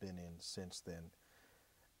U.S. has been in since then,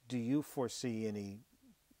 do you foresee any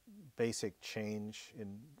basic change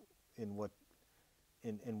in what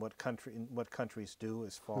countries do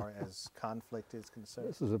as far as conflict is concerned?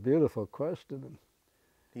 This is a beautiful question.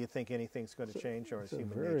 Do you think anything's going to change, or is human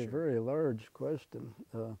nature? It's a very, very large question.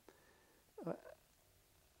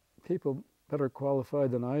 People better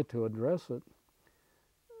qualified than I to address it,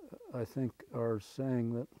 I think, are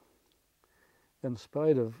saying that in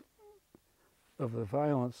spite of the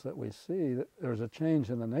violence that we see, that there's a change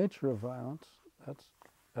in the nature of violence.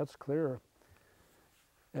 That's clear.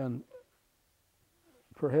 And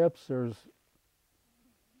perhaps there's,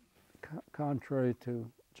 contrary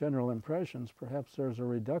to general impressions, perhaps there's a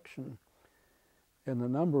reduction in the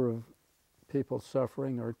number of people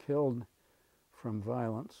suffering or killed from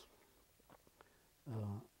violence.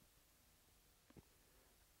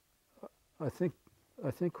 I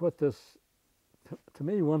think what this, to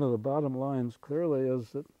me, one of the bottom lines clearly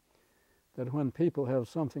is that when people have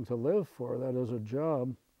something to live for, that is a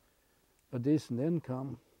job, a decent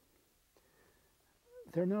income,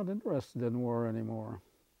 they're not interested in war anymore.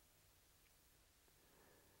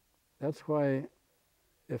 That's why,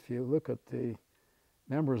 if you look at the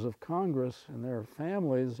members of Congress and their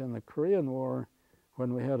families in the Korean War,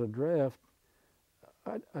 when we had a draft,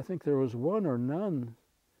 I think there was one or none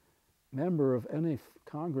member of any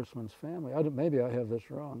congressman's family, maybe I have this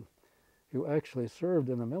wrong, who actually served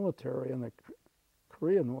in the military in the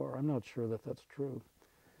Korean War. I'm not sure that that's true,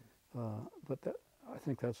 but I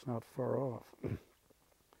think that's not far off.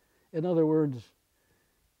 In other words,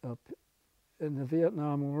 in the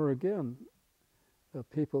Vietnam War again,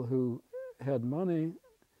 people who had money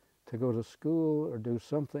to go to school or do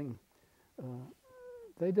something,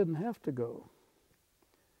 they didn't have to go.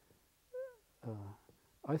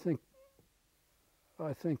 I think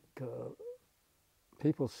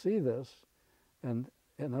people see this, and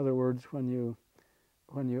in other words, when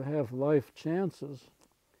you have life chances,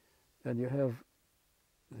 and you have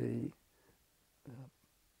the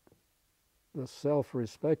the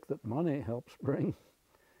self-respect that money helps bring,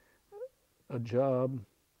 a job,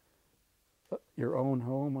 your own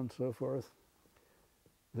home and so forth,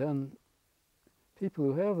 then people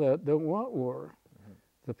who have that don't want war. Mm-hmm.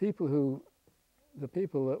 The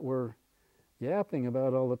people that were yapping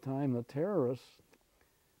about all the time, the terrorists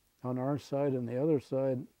on our side and the other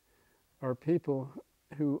side, are people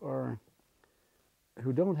who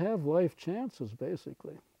don't have life chances,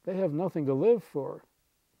 basically. They have nothing to live for,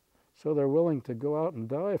 so they're willing to go out and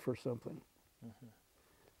die for something. Mm-hmm.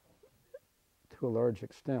 To a large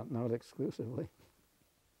extent, not exclusively.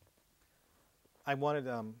 I wanted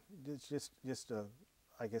I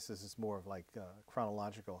guess this is more of like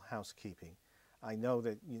chronological housekeeping. I know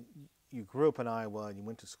that you grew up in Iowa and you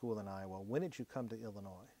went to school in Iowa. When did you come to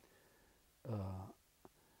Illinois?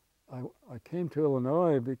 I came to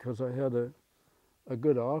Illinois because I had a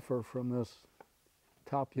good offer from this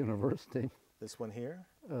top university. This one here?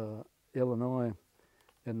 Illinois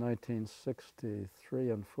in 1963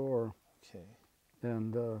 and 4. Okay.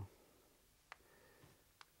 And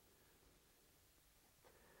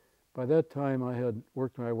by that time I had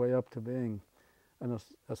worked my way up to being an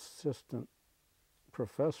assistant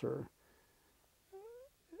professor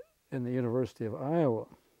in the University of Iowa.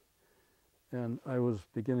 And I was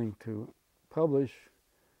beginning to publish,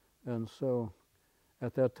 and so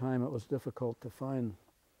at that time it was difficult to find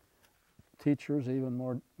teachers, even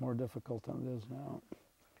more difficult than it is now.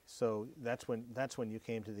 So that's when you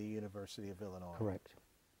came to the University of Illinois. Correct.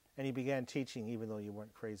 And you began teaching, even though you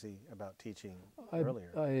weren't crazy about teaching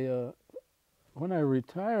earlier. When I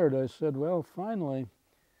retired, I said, well, finally,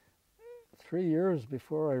 3 years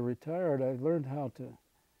before I retired, I learned how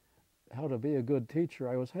to be a good teacher.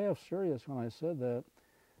 I was half serious when I said that.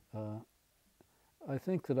 I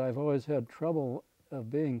think that I've always had trouble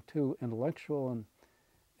of being too intellectual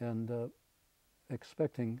and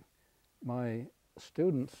expecting my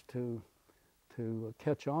students to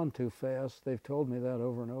catch on too fast. They've told me that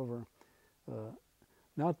over and over.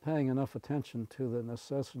 Not paying enough attention to the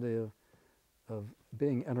necessity of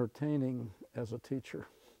being entertaining as a teacher.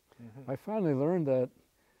 Mm-hmm. I finally learned that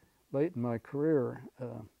late in my career,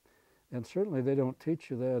 and certainly they don't teach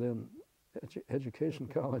you that in education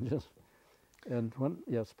colleges. And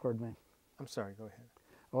yes, pardon me. I'm sorry, go ahead.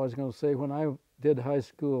 I was going to say, when I did high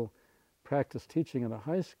school, practice teaching in a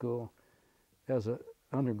high school as an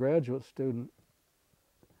undergraduate student,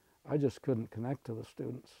 I just couldn't connect to the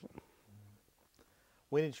students.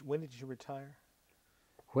 When did you retire?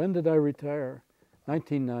 When did I retire?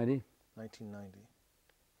 1990. 1990.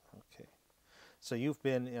 Okay. So you've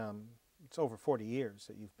been, it's over 40 years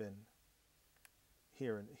that you've been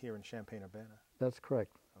here in Champaign, Urbana. That's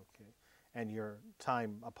correct. Okay. And your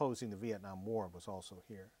time opposing the Vietnam War was also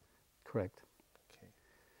here. Correct. Okay.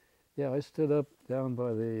 Yeah, I stood up down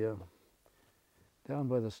by the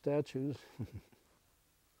statues,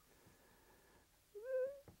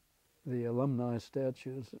 the alumni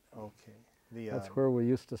statues. Okay. That's where we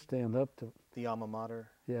used to stand up to. The alma mater?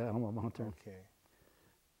 Yeah, alma mater. Okay.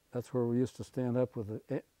 That's where we used to stand up with the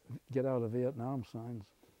get out of Vietnam signs.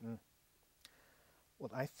 Mm.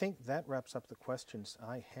 Well, I think that wraps up the questions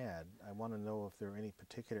I had. I want to know if there are any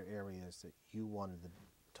particular areas that you wanted to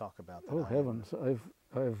talk about. Oh, heavens.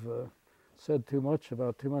 I've said too much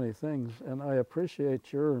about too many things, and I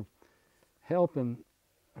appreciate your help in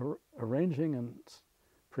arranging and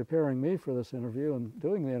preparing me for this interview and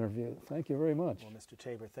doing the interview. Thank you very much. Well, Mr.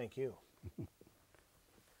 Taber, thank you.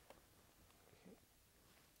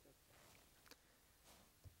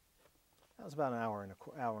 That was about an hour and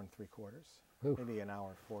 3/4, Oof. Maybe an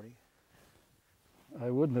hour 40. I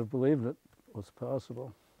wouldn't have believed it was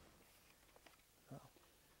possible. Oh.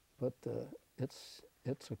 But it's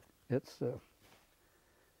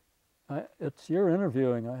your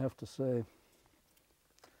interviewing, I have to say.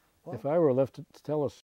 Well, if I were left to tell a